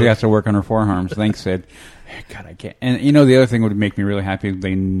apparently episode. she has to work on her forearms. Thanks, Sid. God, I can't. And the other thing would make me really happy if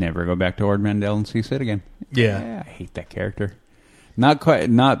they never go back to Ord Mantell and see Sid again. Yeah. I hate that character. Not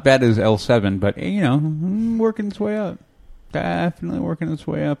bad as L7, but working its way up. Definitely working its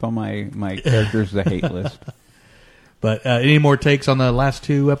way up on my characters the hate list. But any more takes on the last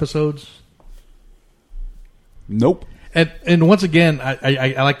 2 episodes? Nope. And once again,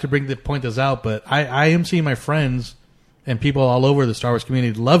 I like to point this out, but I am seeing my friends and people all over the Star Wars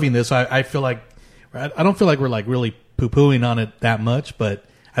community loving this. I feel like I don't feel like we're like really poo-pooing on it that much, but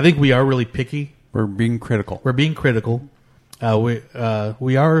I think we are really picky. We're being critical. We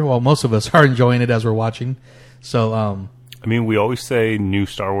are. Well, most of us are enjoying it as we're watching. So, I mean, we always say new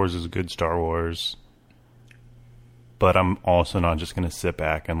Star Wars is good Star Wars, but I'm also not just going to sit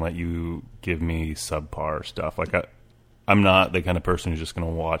back and let you give me subpar stuff. Like, I'm not the kind of person who's just going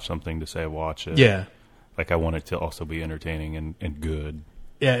to watch something to say watch it. yeah. Like, I want it to also be entertaining and good.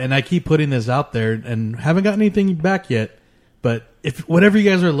 Yeah, and I keep putting this out there and haven't gotten anything back yet. But if whatever you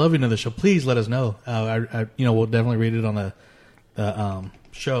guys are loving of the show, please let us know. We'll definitely read it on the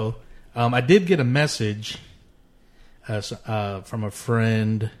show. I did get a message from a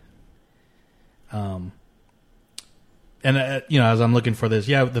friend. And as I'm looking for this,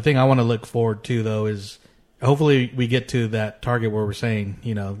 the thing I want to look forward to though is hopefully we get to that target where we're saying,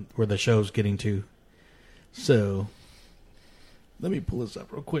 where the show's getting to. So let me pull this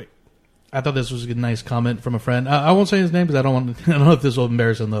up real quick. I thought this was a nice comment from a friend. I won't say his name because I don't know if this will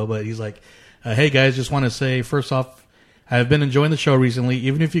embarrass him though, but he's like, hey guys, just want to say first off, I've been enjoying the show recently.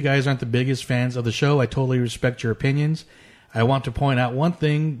 Even if you guys aren't the biggest fans of the show, I totally respect your opinions. I want to point out one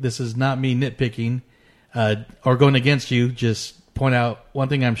thing. This is not me nitpicking or going against you. Just point out one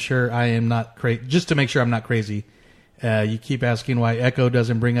thing I'm sure I am not crazy. Just to make sure I'm not crazy. You keep asking why Echo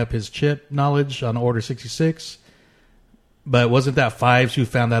doesn't bring up his chip knowledge on Order 66. But wasn't that Fives who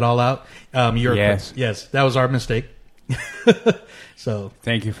found that all out? Yes. Yes, that was our mistake. So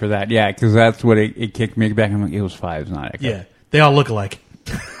thank you for that. Yeah, because that's what it kicked me back. I'm like, it was Fives, not Echo. Yeah, they all look alike.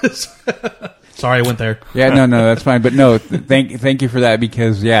 Sorry, I went there. Yeah, no, that's fine. But no, thank you for that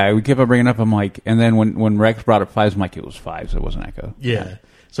because we kept on bringing up. I'm like, and then when Rex brought up Fives, I'm like, it was Fives. It wasn't Echo. Yeah.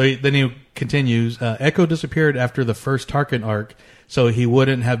 So then he continues. Echo disappeared after the first Tarkin arc, so he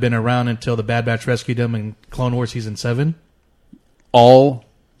wouldn't have been around until the Bad Batch rescued him in Clone Wars Season 7. All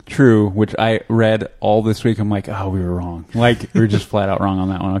true, which I read all this week. I'm like, oh, we were wrong. Like, we were just flat out wrong on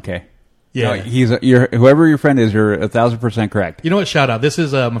that one. Okay. Yeah. No, whoever your friend is, you're 1,000% correct. You know what? Shout out. This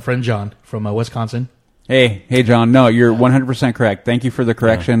is my friend John from Wisconsin. Hey, John. No, you're 100% correct. Thank you for the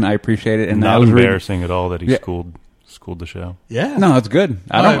correction. I appreciate it. And not that was embarrassing at all that he schooled the show. Yeah. No, it's good.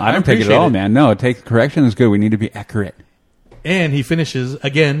 I don't take it at all, man. No, correction is good. We need to be accurate. And he finishes,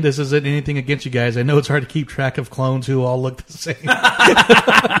 again, this isn't anything against you guys. I know it's hard to keep track of clones who all look the same.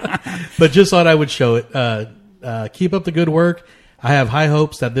 But just thought I would show it. Keep up the good work. I have high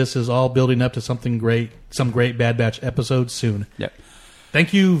hopes that this is all building up to something great, some great Bad Batch episodes soon. Yep.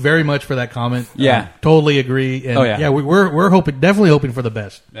 Thank you very much for that comment. Yeah. Totally agree. And we're definitely hoping for the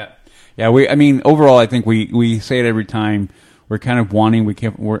best. Yeah. Yeah, overall, I think we say it every time. We're kind of wanting.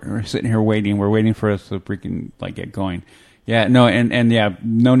 We're sitting here waiting. We're waiting for us to freaking get going. Yeah, no, and yeah,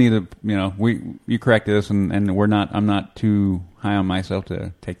 no need to. You corrected us, and we're not. I'm not too high on myself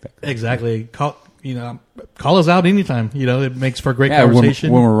to take that. Exactly. Call us out anytime. It makes for a great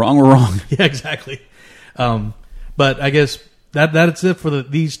conversation. When we're wrong, we're wrong. Yeah, exactly. But I guess that's it for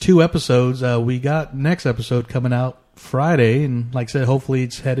these 2 episodes. We got next episode coming out Friday, and like I said, hopefully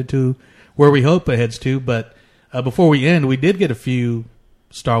it's headed to where we hope it heads to. But before we end, we did get a few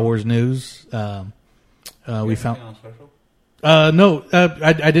Star Wars news. We found. No,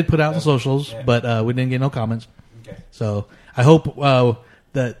 I did put out on socials, but we didn't get no comments. Okay. So I hope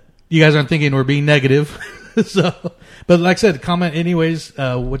that you guys aren't thinking we're being negative. But like I said, comment anyways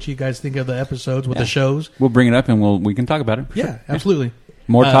what you guys think of the episodes with the shows. We'll bring it up and we can talk about it. Yeah, absolutely.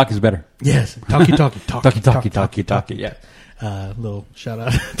 More talk is better. Yes, talky. Yeah. Little shout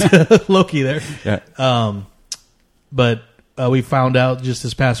out to Loki there. Yeah. But we found out just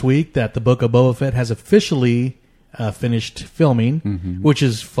this past week that the Book of Boba Fett has officially finished filming, which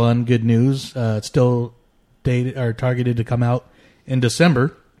is fun, good news. It's still targeted to come out in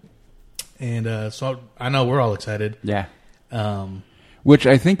December, and so I know we're all excited. Yeah. Which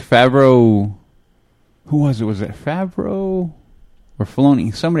I think Favreau, who was it? Was it Favreau or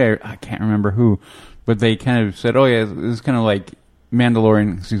Filoni? Somebody, I can't remember who, but they kind of said, "Oh yeah, this is kind of like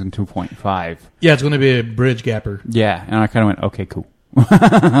Mandalorian season 2.5." Yeah, it's going to be a bridge gapper. Yeah, and I kind of went, "Okay, cool."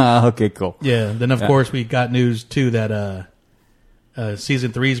 Okay, cool. Yeah. Then of course we got news too that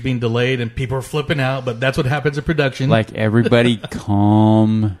season 3 is being delayed and people are flipping out, but that's what happens in production. Like everybody,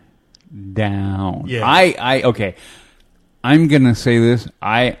 calm down. Yeah. Okay. I'm gonna say this.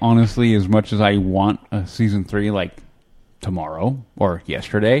 I honestly, as much as I want a season 3 like tomorrow or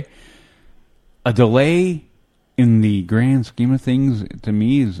yesterday, a delay in the grand scheme of things to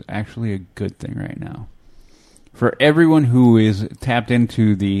me is actually a good thing right now. For everyone who is tapped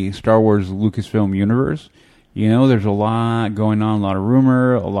into the Star Wars Lucasfilm universe, there's a lot going on, a lot of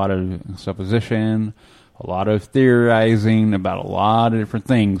rumor, a lot of supposition, a lot of theorizing about a lot of different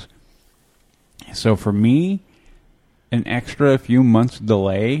things. So for me, an extra few months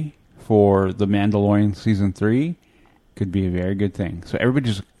delay for The Mandalorian Season 3 could be a very good thing. So everybody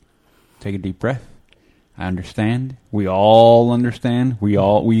just take a deep breath. I understand. We all understand.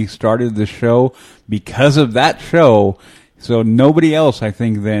 We started the show because of that show. So nobody else, I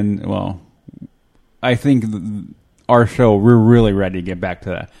think, I think our show, we're really ready to get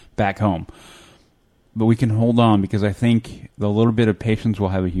back home. But we can hold on because I think the little bit of patience will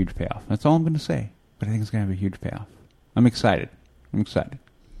have a huge payoff. That's all I'm going to say. But I think it's going to have a huge payoff. I'm excited.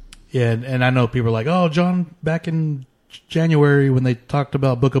 Yeah, and I know people are like, "Oh, John, back in January when they talked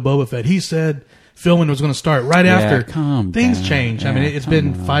about Book of Boba Fett, he said filming was going to start right after." Things change. Yeah, it's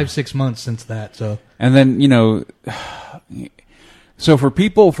been 5-6 months since that. So, and then so for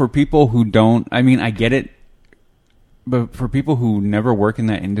people who don't, I get it, but for people who never work in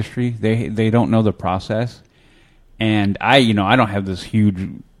that industry, they don't know the process. And I don't have this huge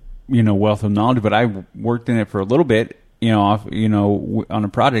wealth of knowledge, but I worked in it for a little bit, on a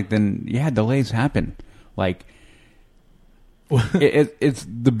project, and delays happen. Like it's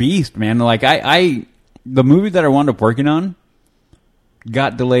the beast, man. Like the movie that I wound up working on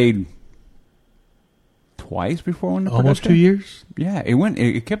got delayed twice before when almost 2 years. Yeah,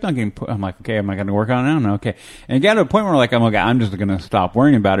 it kept on getting put. I'm like, okay, am I going to work on it now? No, okay. And it got to a point where I'm just going to stop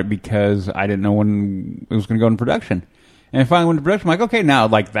worrying about it because I didn't know when it was going to go into production. And finally went to production. I'm like, okay, now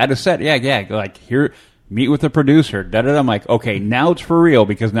that is set. Yeah. Like here, meet with the producer. I'm like, okay, now it's for real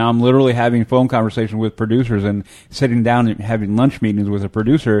because now I'm literally having phone conversations with producers and sitting down and having lunch meetings with a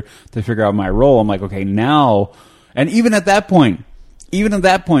producer to figure out my role. I'm like, okay, now, and even at that point,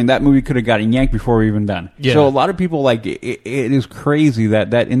 that movie could have gotten yanked before we were even done. Yeah. So a lot of people it is crazy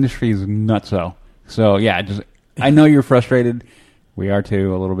that industry is nutso. So yeah, I know you're frustrated. We are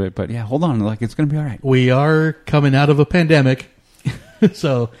too a little bit, but yeah, hold on. It's going to be all right. We are coming out of a pandemic.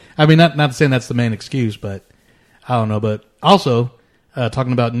 So, not saying that's the main excuse, but I don't know. But also,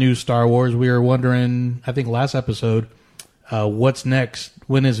 talking about new Star Wars, we were wondering, I think last episode, what's next?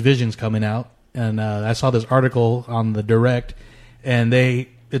 When is Visions coming out? And I saw this article on the Direct, and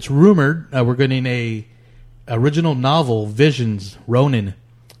it's rumored we're getting a original novel, Visions, Ronin,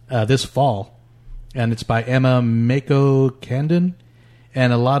 this fall. And it's by Emma Mako Candon.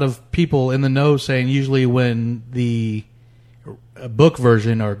 And a lot of people in the know saying usually when the book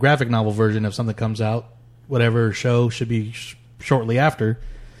version or graphic novel version of something comes out, whatever show should be shortly after.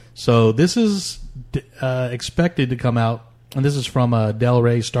 So this is expected to come out, and this is from Del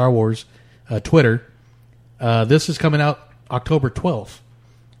Rey Star Wars Twitter. This is coming out October 12th.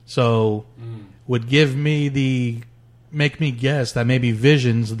 So would make me guess that maybe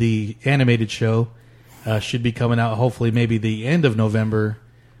Visions, the animated show, should be coming out hopefully maybe the end of November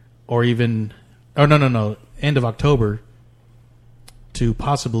or even, end of October to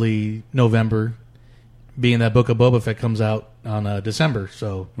possibly November, being that Book of Boba Fett comes out on December.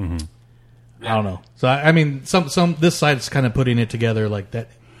 So I don't know. So I mean, some this side's kind of putting it together like that.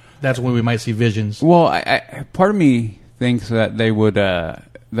 That's when we might see Visions. Well, I part of me thinks that they would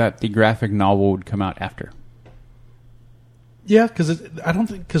that the graphic novel would come out after. Yeah,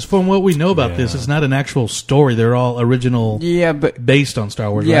 because from what we know about this, it's not an actual story. They're all original. Yeah, but based on Star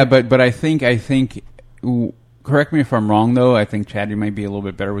Wars. Yeah, right? but I think. Correct me if I'm wrong, though. I think, Chad, you might be a little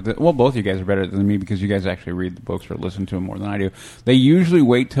bit better with it. Well, both of you guys are better than me because you guys actually read the books or listen to them more than I do. They usually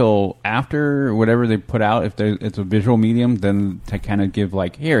wait till after whatever they put out, if it's a visual medium, then to kind of give,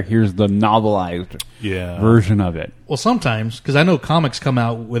 like, here's the novelized version of it. Well, sometimes, because I know comics come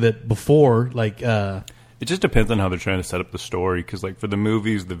out with it before, like... It just depends on how they're trying to set up the story, because like for the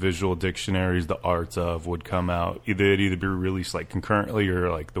movies, the visual dictionaries, the arts of would come out. It'd either be released like concurrently or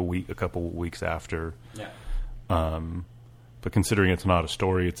like a couple weeks after. Yeah. But considering it's not a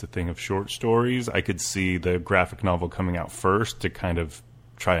story, it's a thing of short stories, I could see the graphic novel coming out first to kind of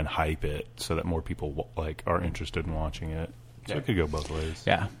try and hype it so that more people like are interested in watching it. So it could go both ways.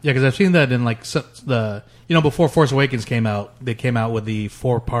 Yeah, because I've seen that in like before Force Awakens came out, they came out with the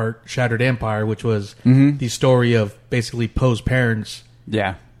 4-part Shattered Empire, which was the story of basically Poe's parents.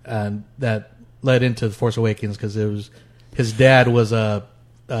 Yeah, and that led into the Force Awakens because it was his dad was a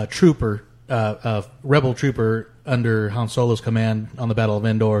trooper. A rebel trooper under Han Solo's command on the Battle of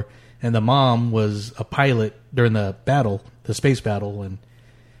Endor, and the mom was a pilot during the battle, the space battle, and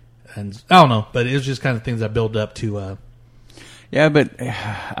I don't know, but it was just kind of things that build up to. Yeah, but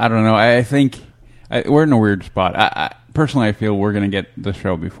I don't know. I think we're in a weird spot. I personally, I feel we're going to get the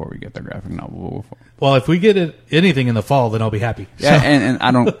show before we get the graphic novel. Well, if we get anything in the fall, then I'll be happy. Yeah, so. and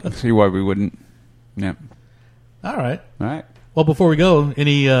I don't see why we wouldn't. Yeah. All right. All right. Well, before we go,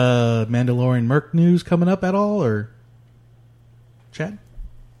 any Mandalorian Merc news coming up at all, or Chad?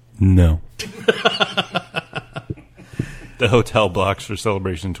 No. The hotel blocks for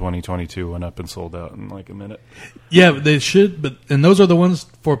Celebration 2022 went up and sold out in like a minute. Yeah, they should, and those are the ones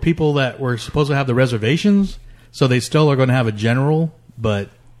for people that were supposed to have the reservations, so they still are going to have a general, but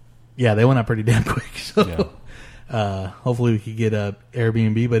yeah, they went up pretty damn quick. So hopefully we could get a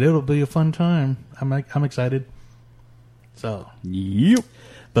Airbnb, but it'll be a fun time. I'm excited. So, yep.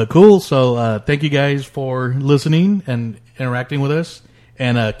 But cool. So, thank you guys for listening and interacting with us,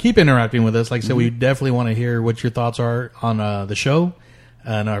 and keep interacting with us. Like I said, we definitely want to hear what your thoughts are on the show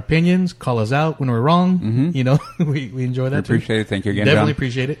and our opinions. Call us out when we're wrong. You know, we enjoy that. Appreciate it. Thank you again. Definitely John.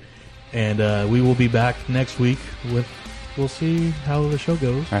 Appreciate it. And we will be back next week with. We'll see how the show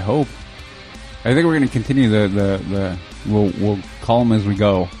goes. I hope. I think we're going to continue the. We'll call them as we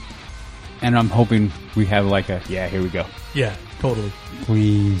go. And I'm hoping we have like here we go. Yeah, totally.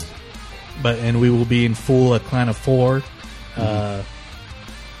 Please. And we will be in full Clan of 4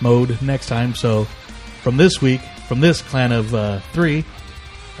 mode next time. So from this Clan of 3,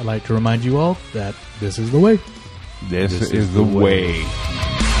 I'd like to remind you all that this is the way. This is the way.